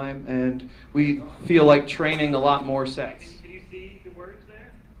get time, and we feel like training a lot more sets. Can you see the words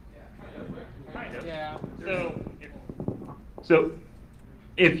there? Kind of. Yeah. So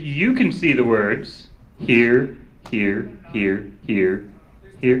if you can see the words here, here, here, here,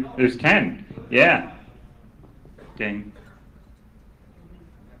 here, there's 10. Yeah. Ding.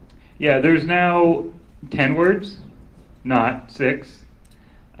 Yeah, there's now 10 words, not 6.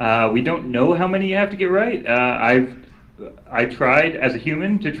 We don't know how many you have to get right. I tried as a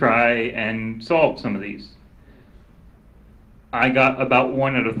human to try and solve some of these. I got about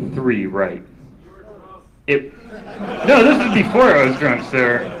 1 out of 3 right. No, this is before I was drunk,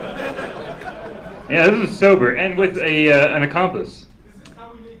 sir. Yeah, this is sober and with an accomplice.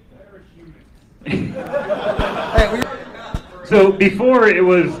 So before it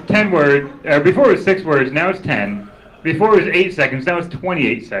was 10 words, before it was 6 words, now it's 10. Before it was 8 seconds, now it's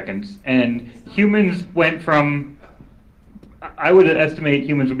 28 seconds. And humans went from, I would estimate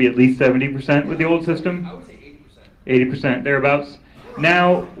humans would be at least 70% with the old system. I would say 80%. 80%, thereabouts.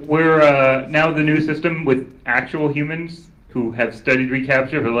 Now now the new system with actual humans who have studied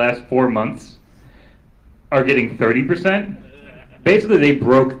reCAPTCHA for the last 4 months are getting 30%. Basically, they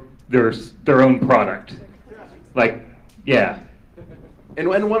broke their own product. Like, yeah. And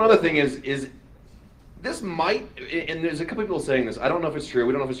one other thing is this might, and there's a couple people saying this, I don't know if it's true,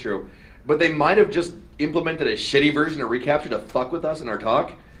 we don't know if it's true, but they might have just implemented a shitty version of reCAPTCHA to fuck with us in our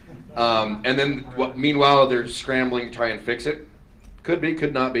talk. And then, meanwhile, they're scrambling to try and fix it. Could be,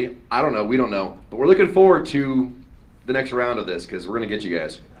 could not be. I don't know, we don't know. But we're looking forward to the next round of this, because we're going to get you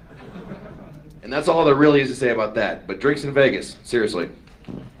guys. And that's all there really is to say about that. But drinks in Vegas, seriously.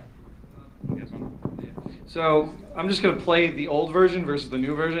 So I'm just going to play the old version versus the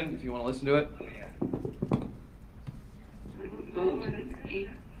new version, if you want to listen to it. Vote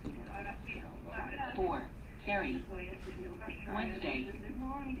 4. Harry. Wednesday.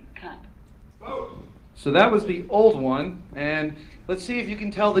 Cup. So that was the old one, and let's see if you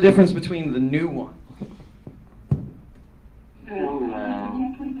can tell the difference between the new one.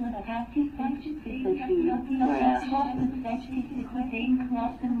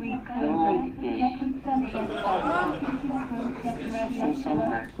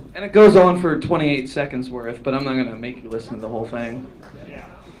 And it goes on for 28 seconds worth, but I'm not going to make you listen to the whole thing.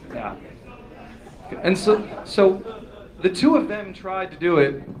 Yeah. And so the two of them tried to do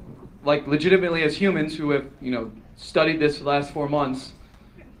it like legitimately as humans who have, you know, studied this for the last 4 months.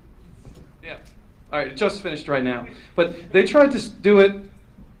 Yeah. All right, it just finished right now. But they tried to do it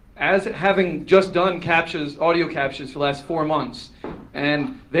as having just done CAPTCHAs, audio CAPTCHAs for the last 4 months.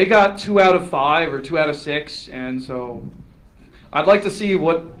 And they got 2 out of 5 or 2 out of 6, and so I'd like to see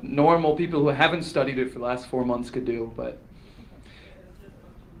what normal people who haven't studied it for the last 4 months could do, but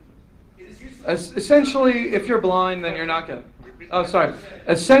essentially, if you're blind, then you're not gonna. Oh, sorry.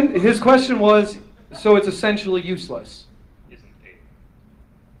 His question was, so it's essentially useless.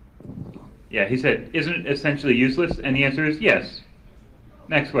 Yeah, he said, isn't it essentially useless? And the answer is yes.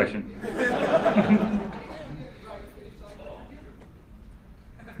 Next question.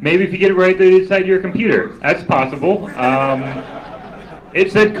 Maybe if you get it right inside your computer. That's possible.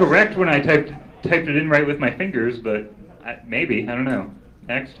 It said correct when I typed it in right with my fingers, but maybe, I don't know.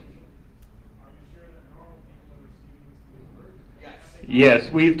 Next. Yes,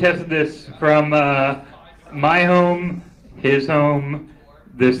 we've tested this from my home, his home,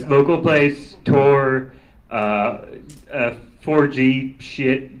 this local place, Tor, 4G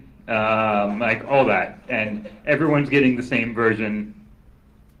shit, like all that, and everyone's getting the same version.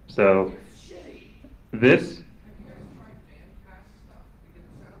 So, This?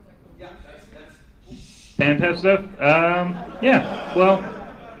 Bandpass stuff? Yeah, well,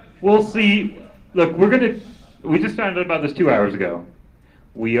 we'll see. Look, we just found out about this 2 hours ago.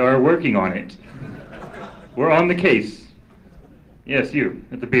 We are working on it. We're on the case. Yes, you,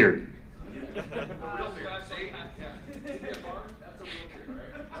 with the beard.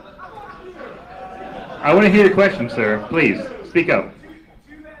 I want to hear your question, sir. Please, speak up.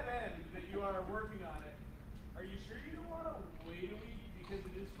 To that end, that you are working on it, are you sure you don't want to wait a week because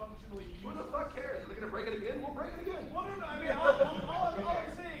it is functionally useful? Who the fuck cares? Are they going to break it again? We'll break it again. Well, no, I mean, all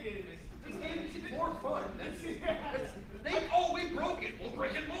I'm saying is, this game is more fun. We broke it. We'll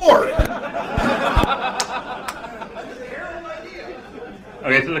break it more.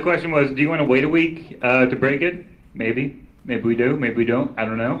 Okay, so the question was, do you want to wait a week to break it? Maybe. Maybe we do. Maybe we don't. I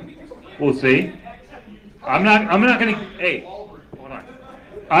don't know. We'll see. I'm not going to, hey, hold on.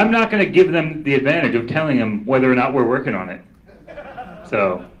 I'm not going to give them the advantage of telling them whether or not we're working on it.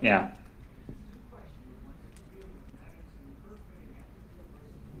 So, yeah.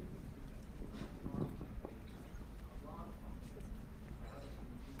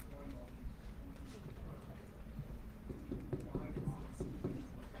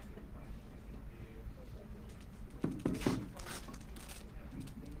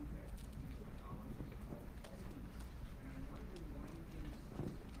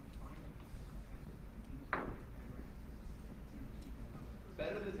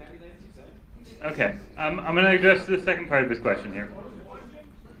 Okay, I'm going to address the second part of this question here.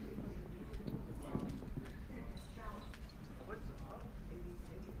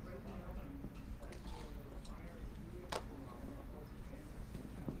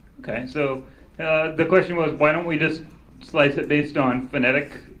 Okay, so the question was, why don't we just slice it based on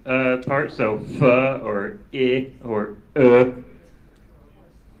phonetic parts, so f or I or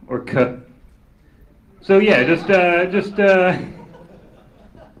or k. So yeah, just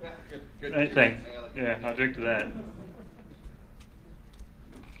right, thanks. Yeah, I'll drink to that.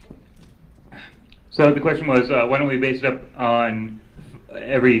 So the question was, why don't we base it up on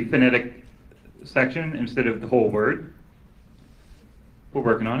every phonetic section instead of the whole word? We're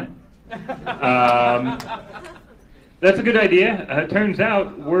working on it. That's a good idea. It turns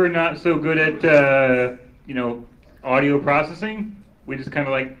out we're not so good at, audio processing. We just kind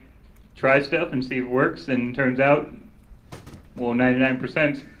of like try stuff and see if it works, and turns out, well,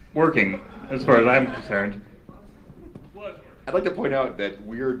 99% working, as far as I'm concerned. I'd like to point out that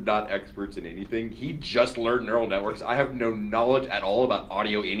we're not experts in anything. He just learned neural networks. I have no knowledge at all about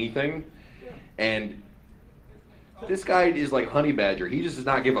audio anything. And this guy is like Honey Badger. He just does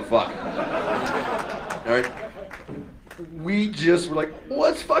not give a fuck. All right? We just were like, well,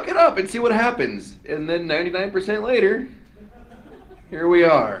 let's fuck it up and see what happens. And then 99% later, here we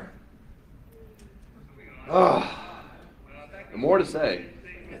are. Oh, more to say.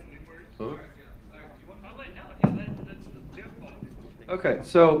 Huh? Okay,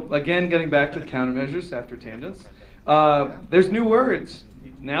 so again, getting back to the countermeasures after tangents. There's new words.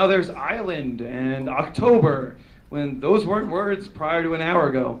 Now there's island and October, when those weren't words prior to an hour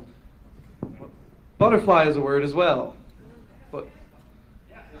ago. Butterfly is a word as well. But,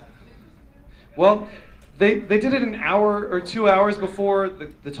 well, they did it an hour or 2 hours before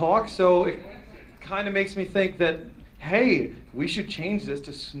the talk, so it kind of makes me think that, hey, we should change this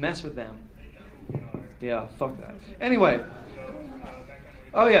to mess with them. Yeah, fuck that. Anyway.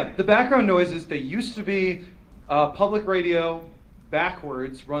 Oh yeah, the background noises, they used to be public radio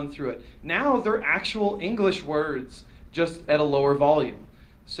backwards run through it. Now they're actual English words, just at a lower volume.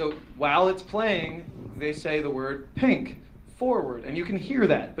 So while it's playing, they say the word pink forward, and you can hear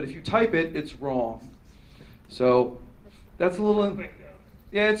that, but if you type it, it's wrong. So that's a little...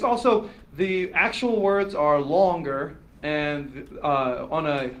 Yeah, it's also, the actual words are longer and on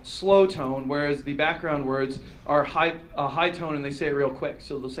a slow tone, whereas the background words are a high tone and they say it real quick.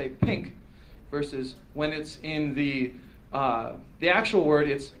 So they'll say pink, versus when it's in the actual word,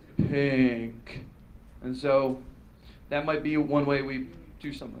 it's pink. And so that might be one way we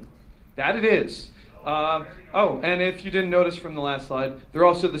do something. That it is. Oh, and if you didn't notice from the last slide, they're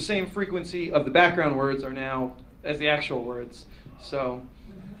also the same frequency of the background words are now as the actual words. So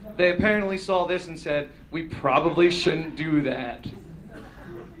they apparently saw this and said, we probably shouldn't do that.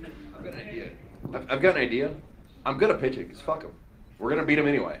 I've got an idea. I've got an idea. I'm going to pitch it, because fuck them. We're going to beat them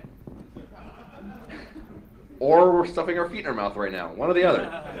anyway. Or we're stuffing our feet in our mouth right now. One or the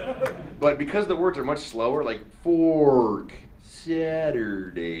other. But because the words are much slower, like fork,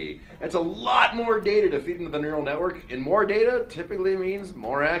 Saturday, that's a lot more data to feed into the neural network. And more data typically means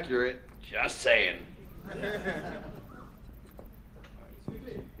more accurate. Just saying.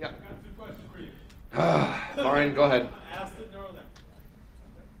 Yeah. Fine, go ahead. Ask it, know that.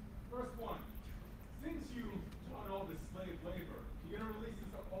 First one. Since you taught all this slave labor, you're going to release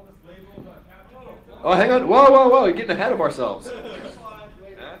all this label about capture? Oh, hang on. Whoa, whoa, whoa. You're getting ahead of ourselves.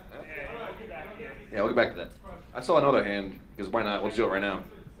 Yeah, we'll get back to that. I saw another hand, because why not? Let's do it right now.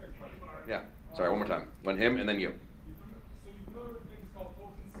 Yeah. Sorry, one more time. One him, and then you. So you go to things called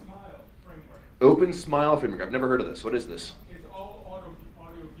Open Smile framework. Open Smile framework. I've never heard of this. What is this? It's all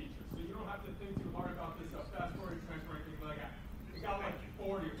audio features. So you don't have to think too hard about this fast forward transfer or anything like that. We got like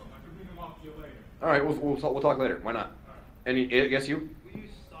 40 of them. I can read them off to you later. All right, we'll talk later. Why not? Any? Yes, you? We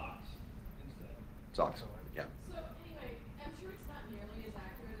use socks instead. Socks. Yeah. So anyway, I'm sure it's not nearly as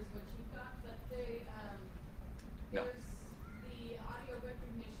accurate as what you've got, but they, No. there's the audio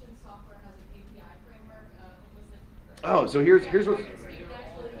recognition software has an API framework. Was it? Oh, so here's what. Have you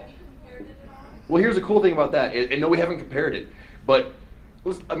compared it at all? Well, here's the cool thing about that. And no, we haven't compared it, but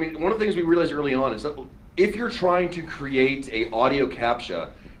I mean, one of the things we realized early on is that if you're trying to create a audio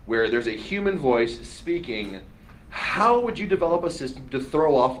captcha where there's a human voice speaking, how would you develop a system to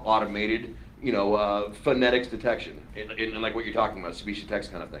throw off automated, phonetics detection, in like what you're talking about, speech to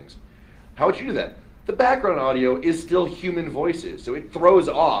text kind of things? How would you do that? The background audio is still human voices, so it throws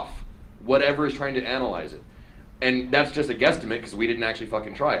off whatever is trying to analyze it. And that's just a guesstimate because we didn't actually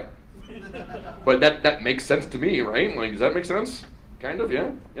fucking try it. But that makes sense to me, right? Like, does that make sense? Kind of,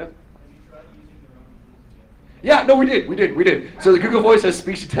 yeah? Yeah. Yeah, no, we did. So the Google Voice has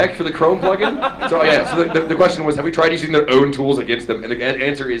speech to text for the Chrome plugin. So yeah, so the question was, have we tried using their own tools against them? And the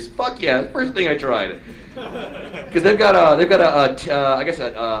answer is, fuck yeah, first thing I tried. Because they've got a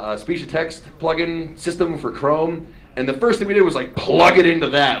speech to text plugin system for Chrome, and the first thing we did was like plug it into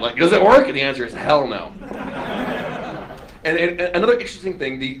that. Like, does it work? And the answer is hell no. And another interesting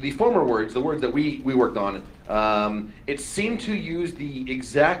thing, the former words, the words that we worked on, it seemed to use the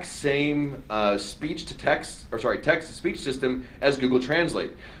exact same text to speech system as Google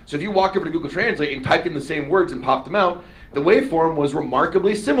Translate. So if you walked over to Google Translate and typed in the same words and popped them out, the waveform was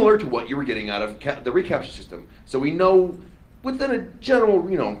remarkably similar to what you were getting out of the reCAPTCHA system. So we know within a general,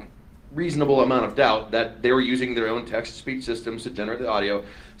 reasonable amount of doubt that they were using their own text-to-speech systems to generate the audio.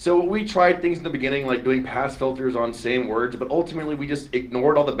 So we tried things in the beginning, like doing pass filters on same words, but ultimately we just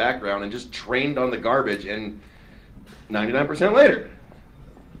ignored all the background and just trained on the garbage, and 99% later.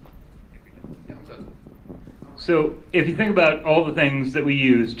 So if you think about all the things that we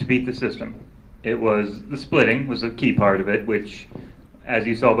used to beat the system, it was the splitting was a key part of it, which, as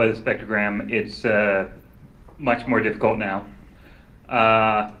you saw by the spectrogram, it's much more difficult now.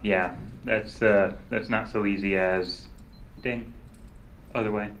 Yeah, that's not so easy as ding.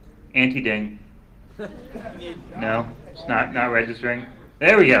 Other way. Anti-ding. No, it's not registering.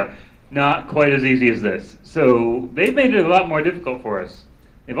 There we go. Not quite as easy as this. So they've made it a lot more difficult for us.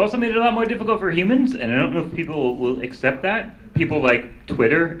 They've also made it a lot more difficult for humans, and I don't know if people will accept that. People like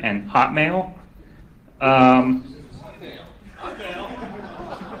Twitter and Hotmail. I'm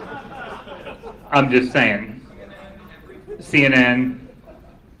just saying. CNN,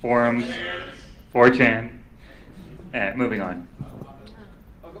 forums, 4chan. Moving on.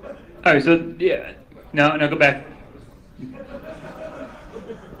 All right, so yeah, no, go back.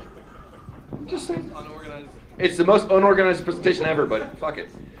 Just saying. It's the most unorganized presentation ever, but fuck it.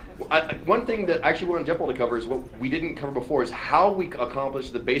 One thing that I actually want to jump on to cover is what we didn't cover before is how we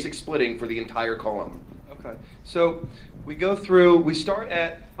accomplish the basic splitting for the entire column. Okay, so we go through, we start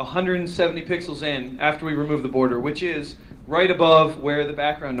at 170 pixels in after we remove the border, which is right above where the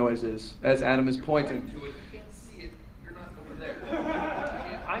background noise is, as Adam is pointing.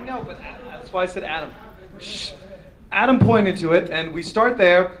 I know, but that's why I said Adam. Shh. Adam pointed to it, and we start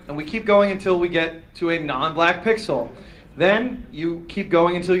there, and we keep going until we get to a non-black pixel. Then you keep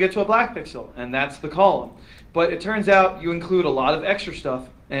going until you get to a black pixel, and that's the column. But it turns out you include a lot of extra stuff,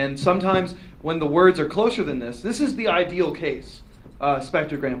 and sometimes when the words are closer than this is the ideal case,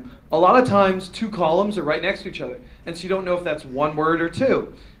 spectrogram. A lot of times 2 columns are right next to each other, and so you don't know if that's 1 word or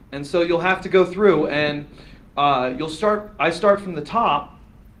 2. And so you'll have to go through, and I start from the top,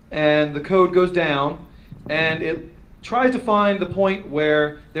 and the code goes down, and it tries to find the point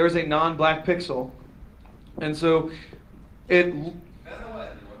where there is a non-black pixel. And so it...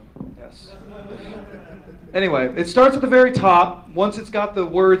 Yes. Anyway, it starts at the very top, once it's got the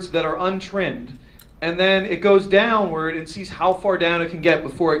words that are untrimmed, and then it goes downward and sees how far down it can get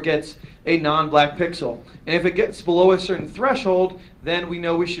before it gets a non-black pixel. And if it gets below a certain threshold, then we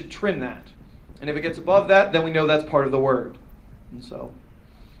know we should trim that. And if it gets above that, then we know that's part of the word. And so,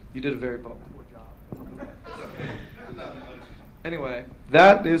 you did a very poor job. Anyway,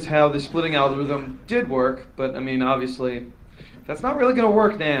 that is how the splitting algorithm did work, but I mean, obviously, that's not really going to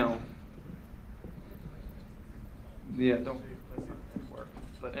work now. Yeah, don't work.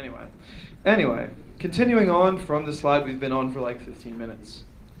 But anyway, continuing on from the slide we've been on for like 15 minutes.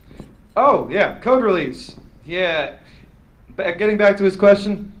 Oh yeah, code release. Yeah, getting back to his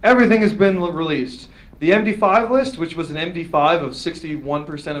question, everything has been released. The MD5 list, which was an MD5 of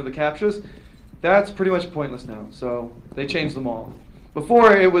 61% of the captchas, that's pretty much pointless now. So they changed them all.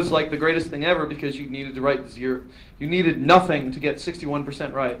 Before it was like the greatest thing ever because you needed to write zero. You needed nothing to get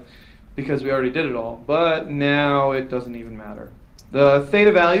 61% right because we already did it all. But now it doesn't even matter. The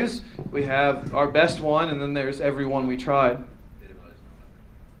theta values, we have our best one, and then there's every one we tried.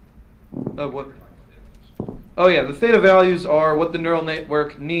 What? Oh yeah, the theta values are what the neural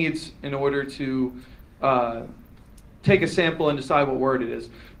network needs in order to take a sample and decide what word it is.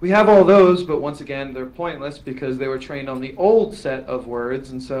 We have all those, but once again, they're pointless because they were trained on the old set of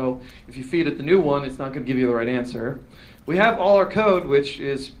words, and so if you feed it the new one, it's not going to give you the right answer. We have all our code, which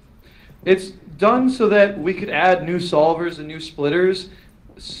is, it's done so that we could add new solvers and new splitters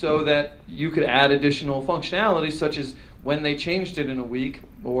so that you could add additional functionality, such as when they changed it in a week,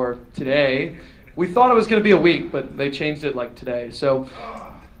 or today. We thought it was going to be a week, but they changed it like today. So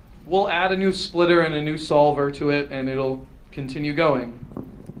we'll add a new splitter and a new solver to it, and it'll continue going.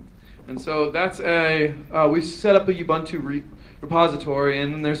 And so that's we set up a Ubuntu repository,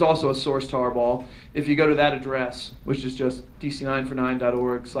 and then there's also a source tarball. If you go to that address, which is just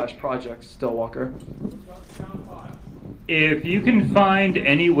dc949.org/project Stiltwalker. If you can find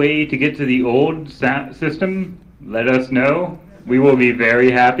any way to get to the old system, let us know. We will be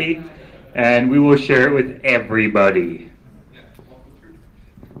very happy, and we will share it with everybody.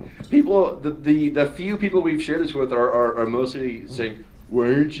 People, the few people we've shared this with are mostly saying, "Why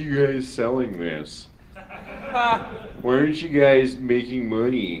aren't you guys selling this? Why aren't you guys making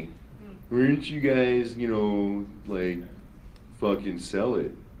money? Why aren't you guys, like, fucking sell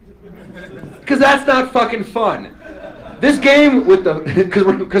it?" Because that's not fucking fun. This game with the,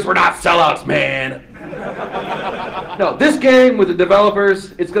 because we're not sellouts, man. No, this game with the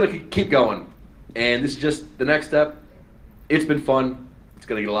developers, it's gonna keep going, and this is just the next step. It's been fun. It's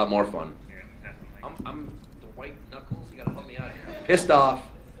gonna get a lot more fun. I'm the white knuckles. You gotta help me out here. Pissed off.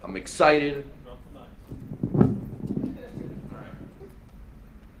 I'm excited.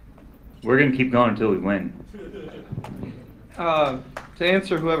 We're gonna keep going until we win. To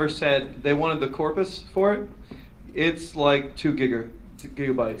answer whoever said they wanted the corpus for it, it's like 2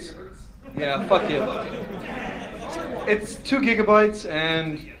 gigabytes. Yeah, fuck you. It's 2 gigabytes,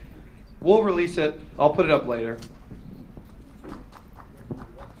 and we'll release it. I'll put it up later.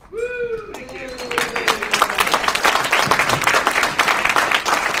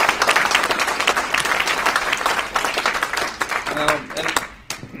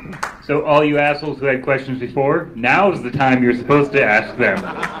 So all you assholes who had questions before, now's the time you're supposed to ask them.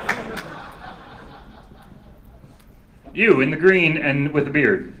 You, in the green and with the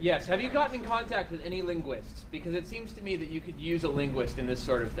beard. Yes, have you gotten in contact with any linguists? Because it seems to me that you could use a linguist in this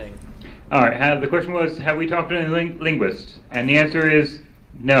sort of thing. All right, the question was, have we talked to any linguists? And the answer is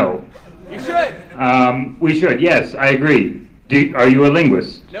no. You should! We should, yes, I agree. Are you a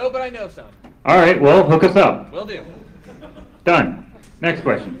linguist? No, but I know some. All right, well, hook us up. Will do. Done. Next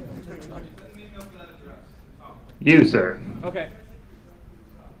question. You, sir. Okay.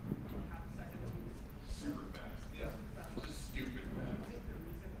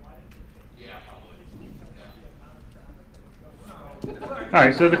 All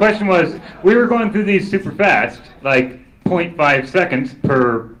right, so the question was, we were going through these super fast, like 0.5 seconds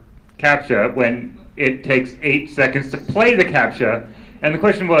per CAPTCHA when it takes 8 seconds to play the CAPTCHA, and the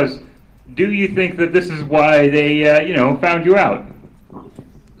question was, do you think that this is why they, found you out?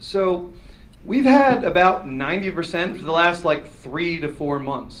 So we've had about 90% for the last like 3 to 4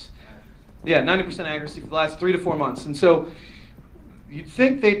 months. Yeah, 90% accuracy for the last 3 to 4 months. And so you'd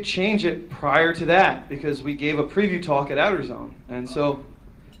think they'd change it prior to that because we gave a preview talk at Outer Zone. And so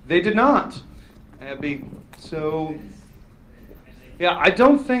they did not. So yeah, I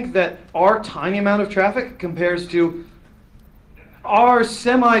don't think that our tiny amount of traffic compares to our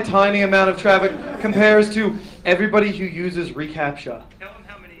semi-tiny amount of traffic compares to everybody who uses reCAPTCHA. Tell them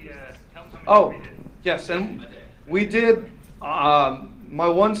how many Oh, yes, and we did, my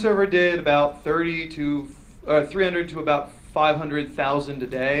one server did about 300 to about 500,000 a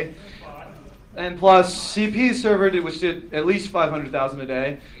day. And plus CP's server which did at least 500,000 a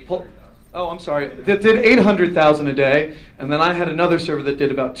day. Oh, I'm sorry, that did 800,000 a day. And then I had another server that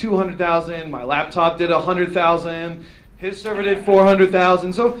did about 200,000. My laptop did 100,000. His server did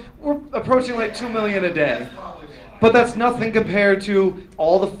 400,000. So we're approaching like 2 million a day. But that's nothing compared to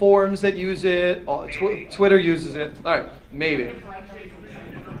all the forums that use it, Twitter uses it. All right, maybe.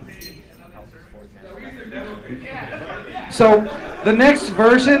 So the next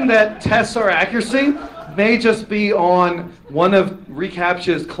version that tests our accuracy may just be on one of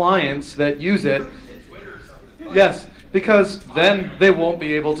reCAPTCHA's clients that use it. Yes, because then they won't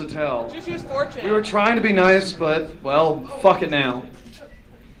be able to tell. Just use 4chan. We were trying to be nice, but, well, fuck it now.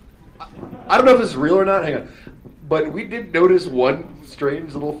 I don't know if this is real or not, hang on. But we did notice one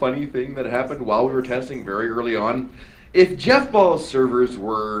strange little funny thing that happened while we were testing very early on. If Jeff Ball's servers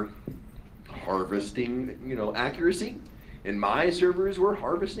were harvesting, accuracy, and my servers were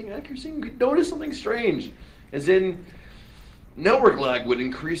harvesting accuracy, we'd notice something strange. As in, network lag would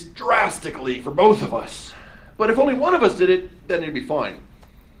increase drastically for both of us. But if only one of us did it, then it'd be fine.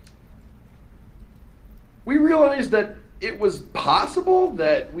 We realized that it was possible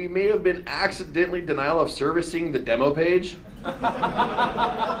that we may have been accidentally denial of servicing the demo page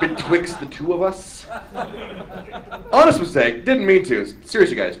betwixt the two of us. Honest mistake, didn't mean to.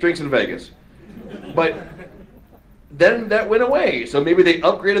 Seriously guys, drinks in Vegas. But then that went away. So maybe they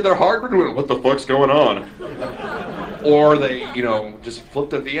upgraded their hardware and went, what the fuck's going on? Or they, just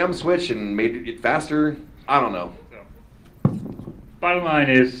flipped a VM switch and made it faster. I don't know. Bottom line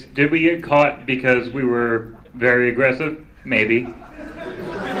is, did we get caught because we were very aggressive? Maybe.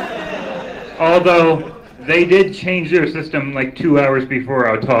 Although, they did change their system like 2 hours before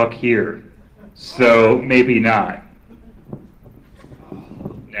our talk here. So, maybe not.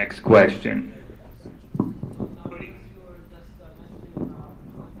 Next question.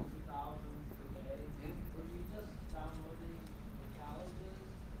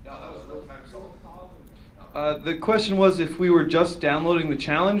 The question was if we were just downloading the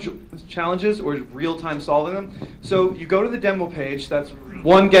challenges or real-time solving them. So you go to the demo page, that's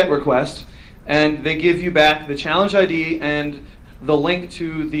one GET request, and they give you back the challenge ID and the link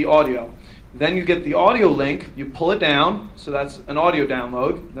to the audio. Then you get the audio link, you pull it down, so that's an audio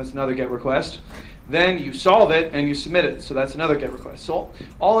download, that's another GET request. Then you solve it and you submit it, so that's another GET request. So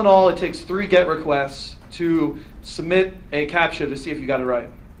all in all, it takes 3 GET requests to submit a CAPTCHA to see if you got it right.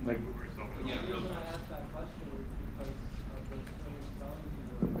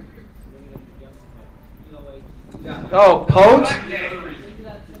 Oh, POTE?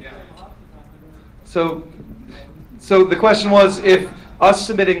 So the question was if us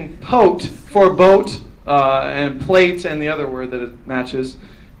submitting POTE for boat and plate and the other word that it matches,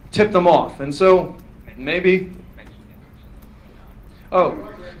 tip them off. And so maybe. Oh,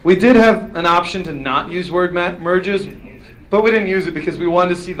 we did have an option to not use word merges, but we didn't use it because we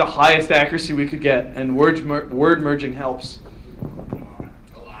wanted to see the highest accuracy we could get, and word merging helps.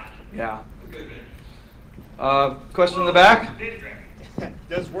 Yeah. Question in the back?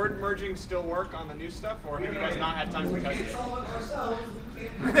 Does word merging still work on the new stuff, or have you guys not had time to test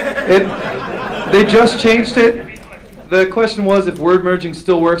it? They just changed it. The question was if word merging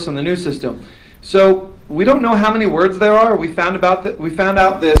still works on the new system. So we don't know how many words there are. We found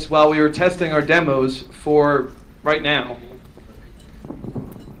out this while we were testing our demos for right now.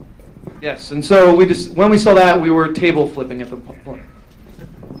 Yes, and so when we saw that, we were table flipping at the point.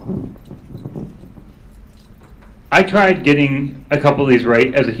 I tried getting a couple of these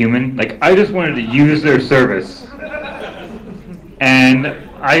right as a human. Like, I just wanted to use their service. And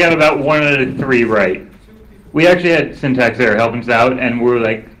I got about 1 out of 3 right. We actually had syntax error helping us out, and we were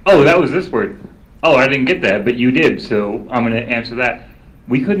like, oh, that was this word. Oh, I didn't get that, but you did, so I'm going to answer that.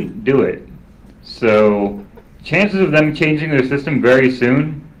 We couldn't do it. So, chances of them changing their system very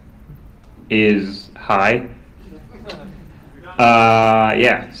soon is high.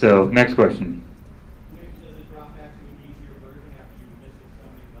 Yeah, so next question.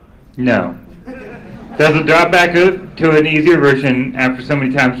 No. Does it drop back to an easier version after so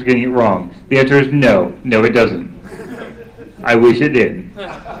many times of getting it wrong? The answer is no. No, it doesn't. I wish it did.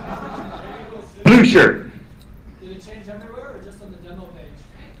 Blue shirt. Did it change everywhere or just on the demo page?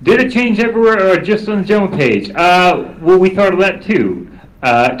 Did it change everywhere or just on the demo page? Well, we thought of that too.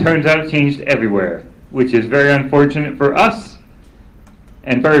 Turns out it changed everywhere, which is very unfortunate for us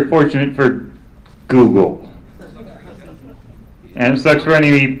and very fortunate for Google. And it sucks for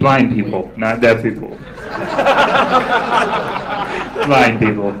any blind people, not deaf people. Blind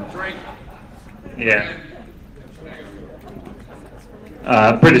people. Yeah.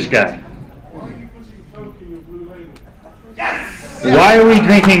 British guy. Why are we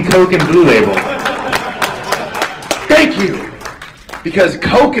drinking Coke and Blue Label? Thank you! Because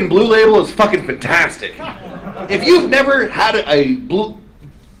Coke and Blue Label is fucking fantastic. If you've never had a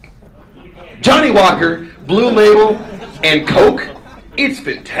Johnny Walker, Blue Label, and Coke, it's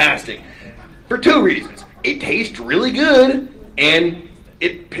fantastic. For 2 reasons. It tastes really good, and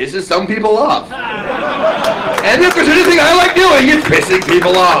it pisses some people off. And if there's anything I like doing, it's pissing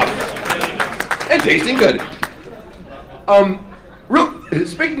people off. and tasting good.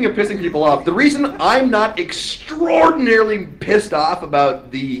 Speaking of pissing people off, the reason I'm not extraordinarily pissed off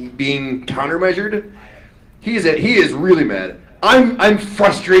about the being countermeasured, he is really mad. I'm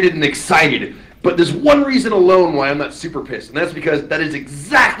frustrated and excited, but there's one reason alone why I'm not super pissed, and that's because that is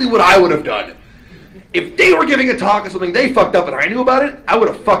exactly what I would have done. If they were giving a talk on something they fucked up and I knew about it, I would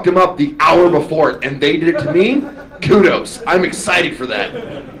have fucked them up the hour before it, and they did it to me. Kudos. I'm excited for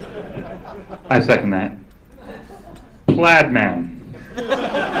that. I second that. Plaid man. Aren't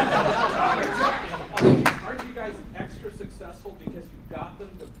you guys extra successful because you got them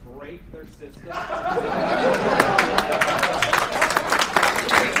to break their system?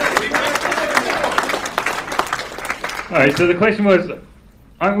 All right, so the question was,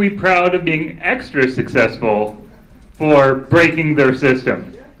 aren't we proud of being extra successful for breaking their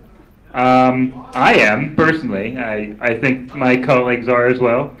system? I am, personally. I think my colleagues are as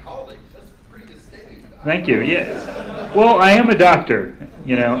well. Thank you, yes. Well, I am a doctor,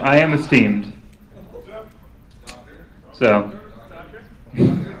 you know, I am esteemed. So.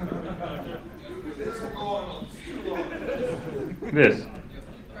 This.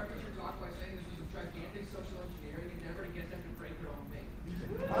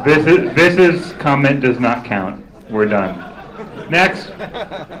 This comment does not count. We're done. Next.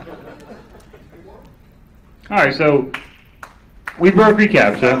 All right, so we broke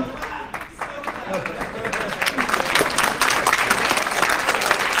reCAPTCHA.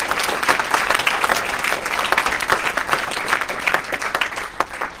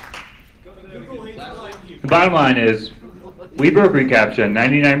 The bottom line is, we broke reCAPTCHA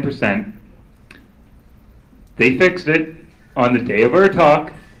 99%. They fixed it on the day of our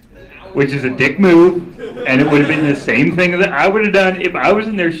talk, which is a dick move, and it would have been the same thing that I would have done if I was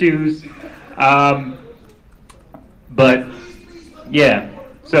in their shoes. But yeah,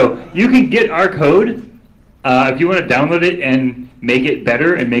 so you can get our code if you want to download it and make it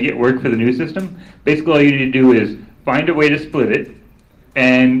better and make it work for the new system. Basically, all you need to do is find a way to split it,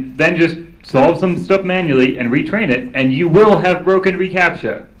 and then just solve some stuff manually and retrain it, and you will have broken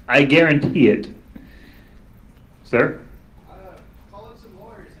reCAPTCHA. I guarantee it. Sir? Call up some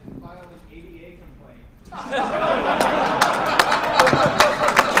lawyers and file an ADA complaint.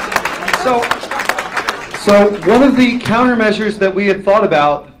 So one of the countermeasures that we had thought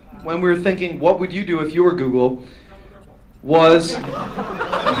about when we were thinking, what would you do if you were Google, was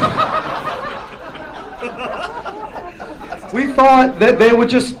we thought that they would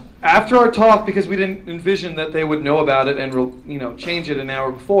just, after our talk, because we didn't envision that they would know about it and change it an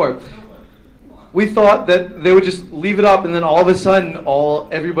hour before, we thought that they would just leave it up and then all of a sudden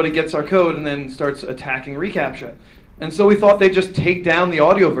everybody gets our code and then starts attacking reCAPTCHA. And so we thought they'd just take down the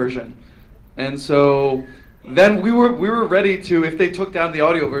audio version. And so then we were ready to, if they took down the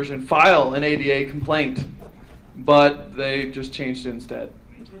audio version, file an ADA complaint. But they just changed it instead.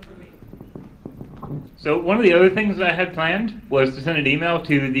 So one of the other things that I had planned was to send an email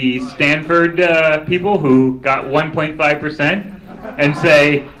to the Stanford people who got 1.5% and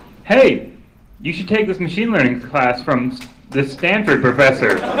say, hey, you should take this machine learning class from this Stanford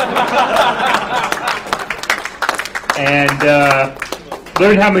professor and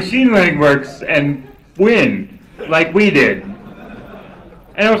learn how machine learning works and win like we did.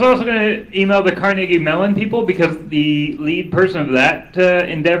 And I was also going to email the Carnegie Mellon people because the lead person of that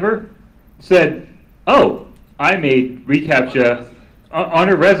endeavor said, oh, I made reCAPTCHA on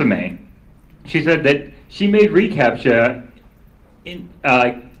her resume. She said that she made reCAPTCHA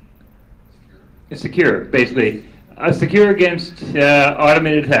secure, basically. Secure against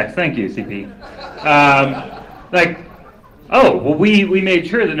automated attacks. Thank you, CP. Oh, well, we made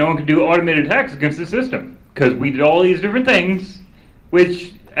sure that no one could do automated attacks against the system because we did all these different things,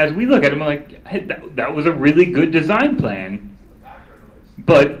 which, as we look at them, I'm like, hey, that was a really good design plan,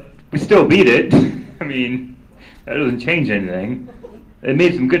 but we still beat it. I mean, that doesn't change anything. They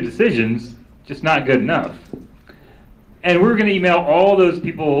made some good decisions, just not good enough. And we're going to email all those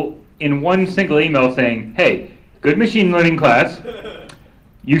people in one single email saying, hey, good machine learning class.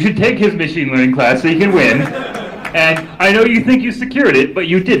 You should take his machine learning class so you can win. And I know you think you secured it, but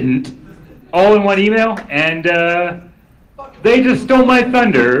you didn't. All in one email, and they just stole my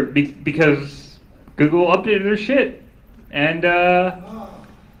thunder because Google updated their shit. And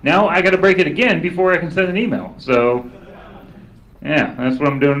now I got to break it again before I can send an email. So, yeah, that's what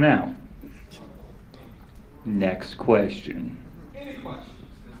I'm doing now. Next question. Any questions?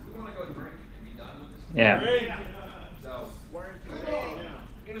 We want to go drink and be done with this. Yeah. So,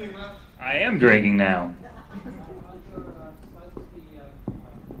 anything left? I am drinking now.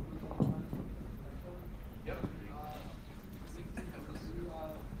 Yep.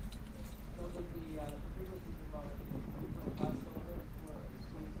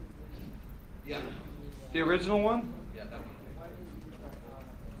 Yeah. The original one? Yeah, that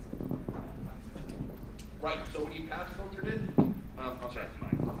one. Right, so when you pass filtered it, I'm sorry.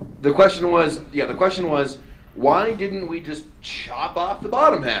 The question was, why didn't we just chop off the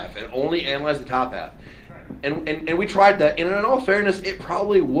bottom half and only analyze the top half? And we tried that, and in all fairness, it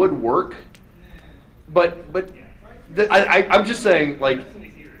probably would work. But I'm just saying, like,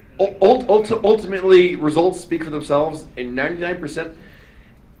 ultimately, results speak for themselves. And 99%,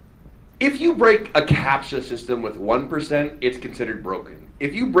 if you break a CAPTCHA system with 1%, it's considered broken.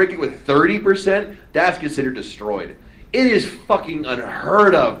 If you break it with 30%, that's considered destroyed. It is fucking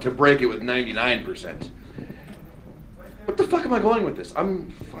unheard of to break it with 99%. What the fuck am I going with this? I'm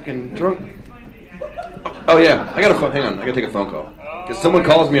fucking drunk. Oh yeah, I got a phone. Hang on, I gotta take a phone call because someone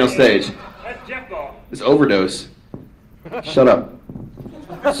calls me on stage. That's Jeff Ball. This overdose. Shut up.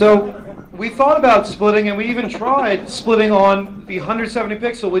 So we thought about splitting, and we even tried splitting on the 170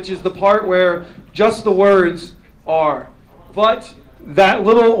 pixel, which is the part where just the words are. But that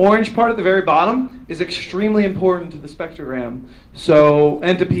little orange part at the very bottom is extremely important to the spectrogram,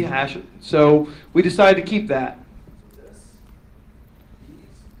 and to p-hash it. So we decided to keep that.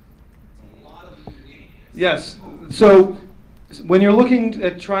 Yes. So when you're looking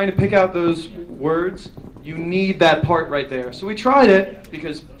at trying to pick out those words, you need that part right there. So we tried it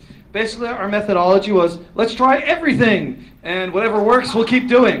because basically our methodology was, let's try everything, and whatever works, we'll keep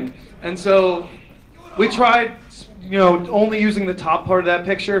doing. And so we tried, only using the top part of that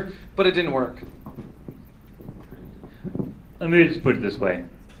picture, but it didn't work. Let me just put it this way.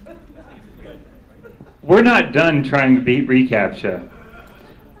 We're not done trying to beat reCAPTCHA.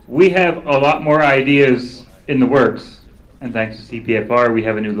 We have a lot more ideas in the works, and thanks to CPFR, we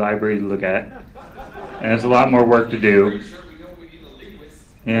have a new library to look at, and there's a lot more work to do.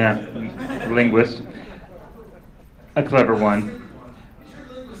 Yeah, linguist, a clever one.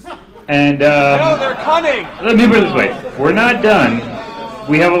 And No, they're cunning. let me put it this way: we're not done.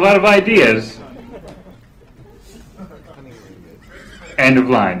 We have a lot of ideas. End of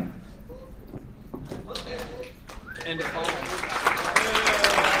line. End of line.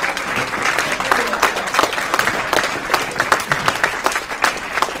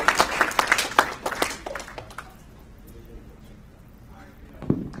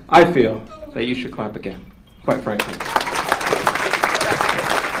 I feel that you should clap again, quite frankly.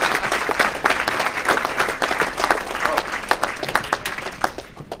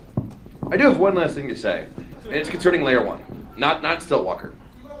 I do have one last thing to say, and it's concerning LayerOne, not Stiltwalker.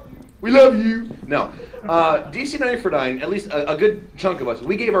 We love you. No, DC949, at least a good chunk of us,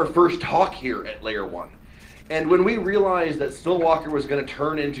 we gave our first talk here at LayerOne. And when we realized that Stiltwalker was going to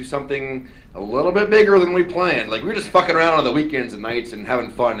turn into something a little bit bigger than we planned, like we were just fucking around on the weekends and nights and having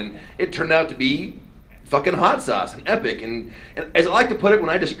fun, and it turned out to be fucking hot sauce and epic. And as I like to put it when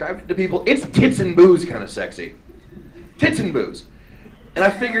I describe it to people, it's tits and booze kind of sexy. Tits and booze. And I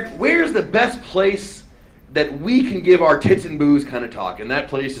figured, where's the best place that we can give our tits and booze kind of talk? And that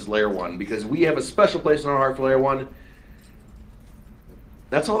place is LayerOne, because we have a special place in our heart for LayerOne.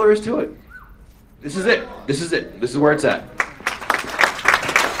 That's all there is to it. This is it. This is it. This is where it's at.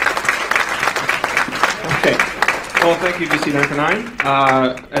 Okay. Well, thank you,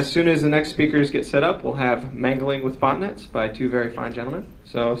 DC949. As soon as the next speakers get set up, we'll have Mangling with Botnets by two very fine gentlemen.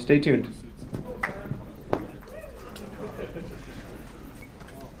 So stay tuned.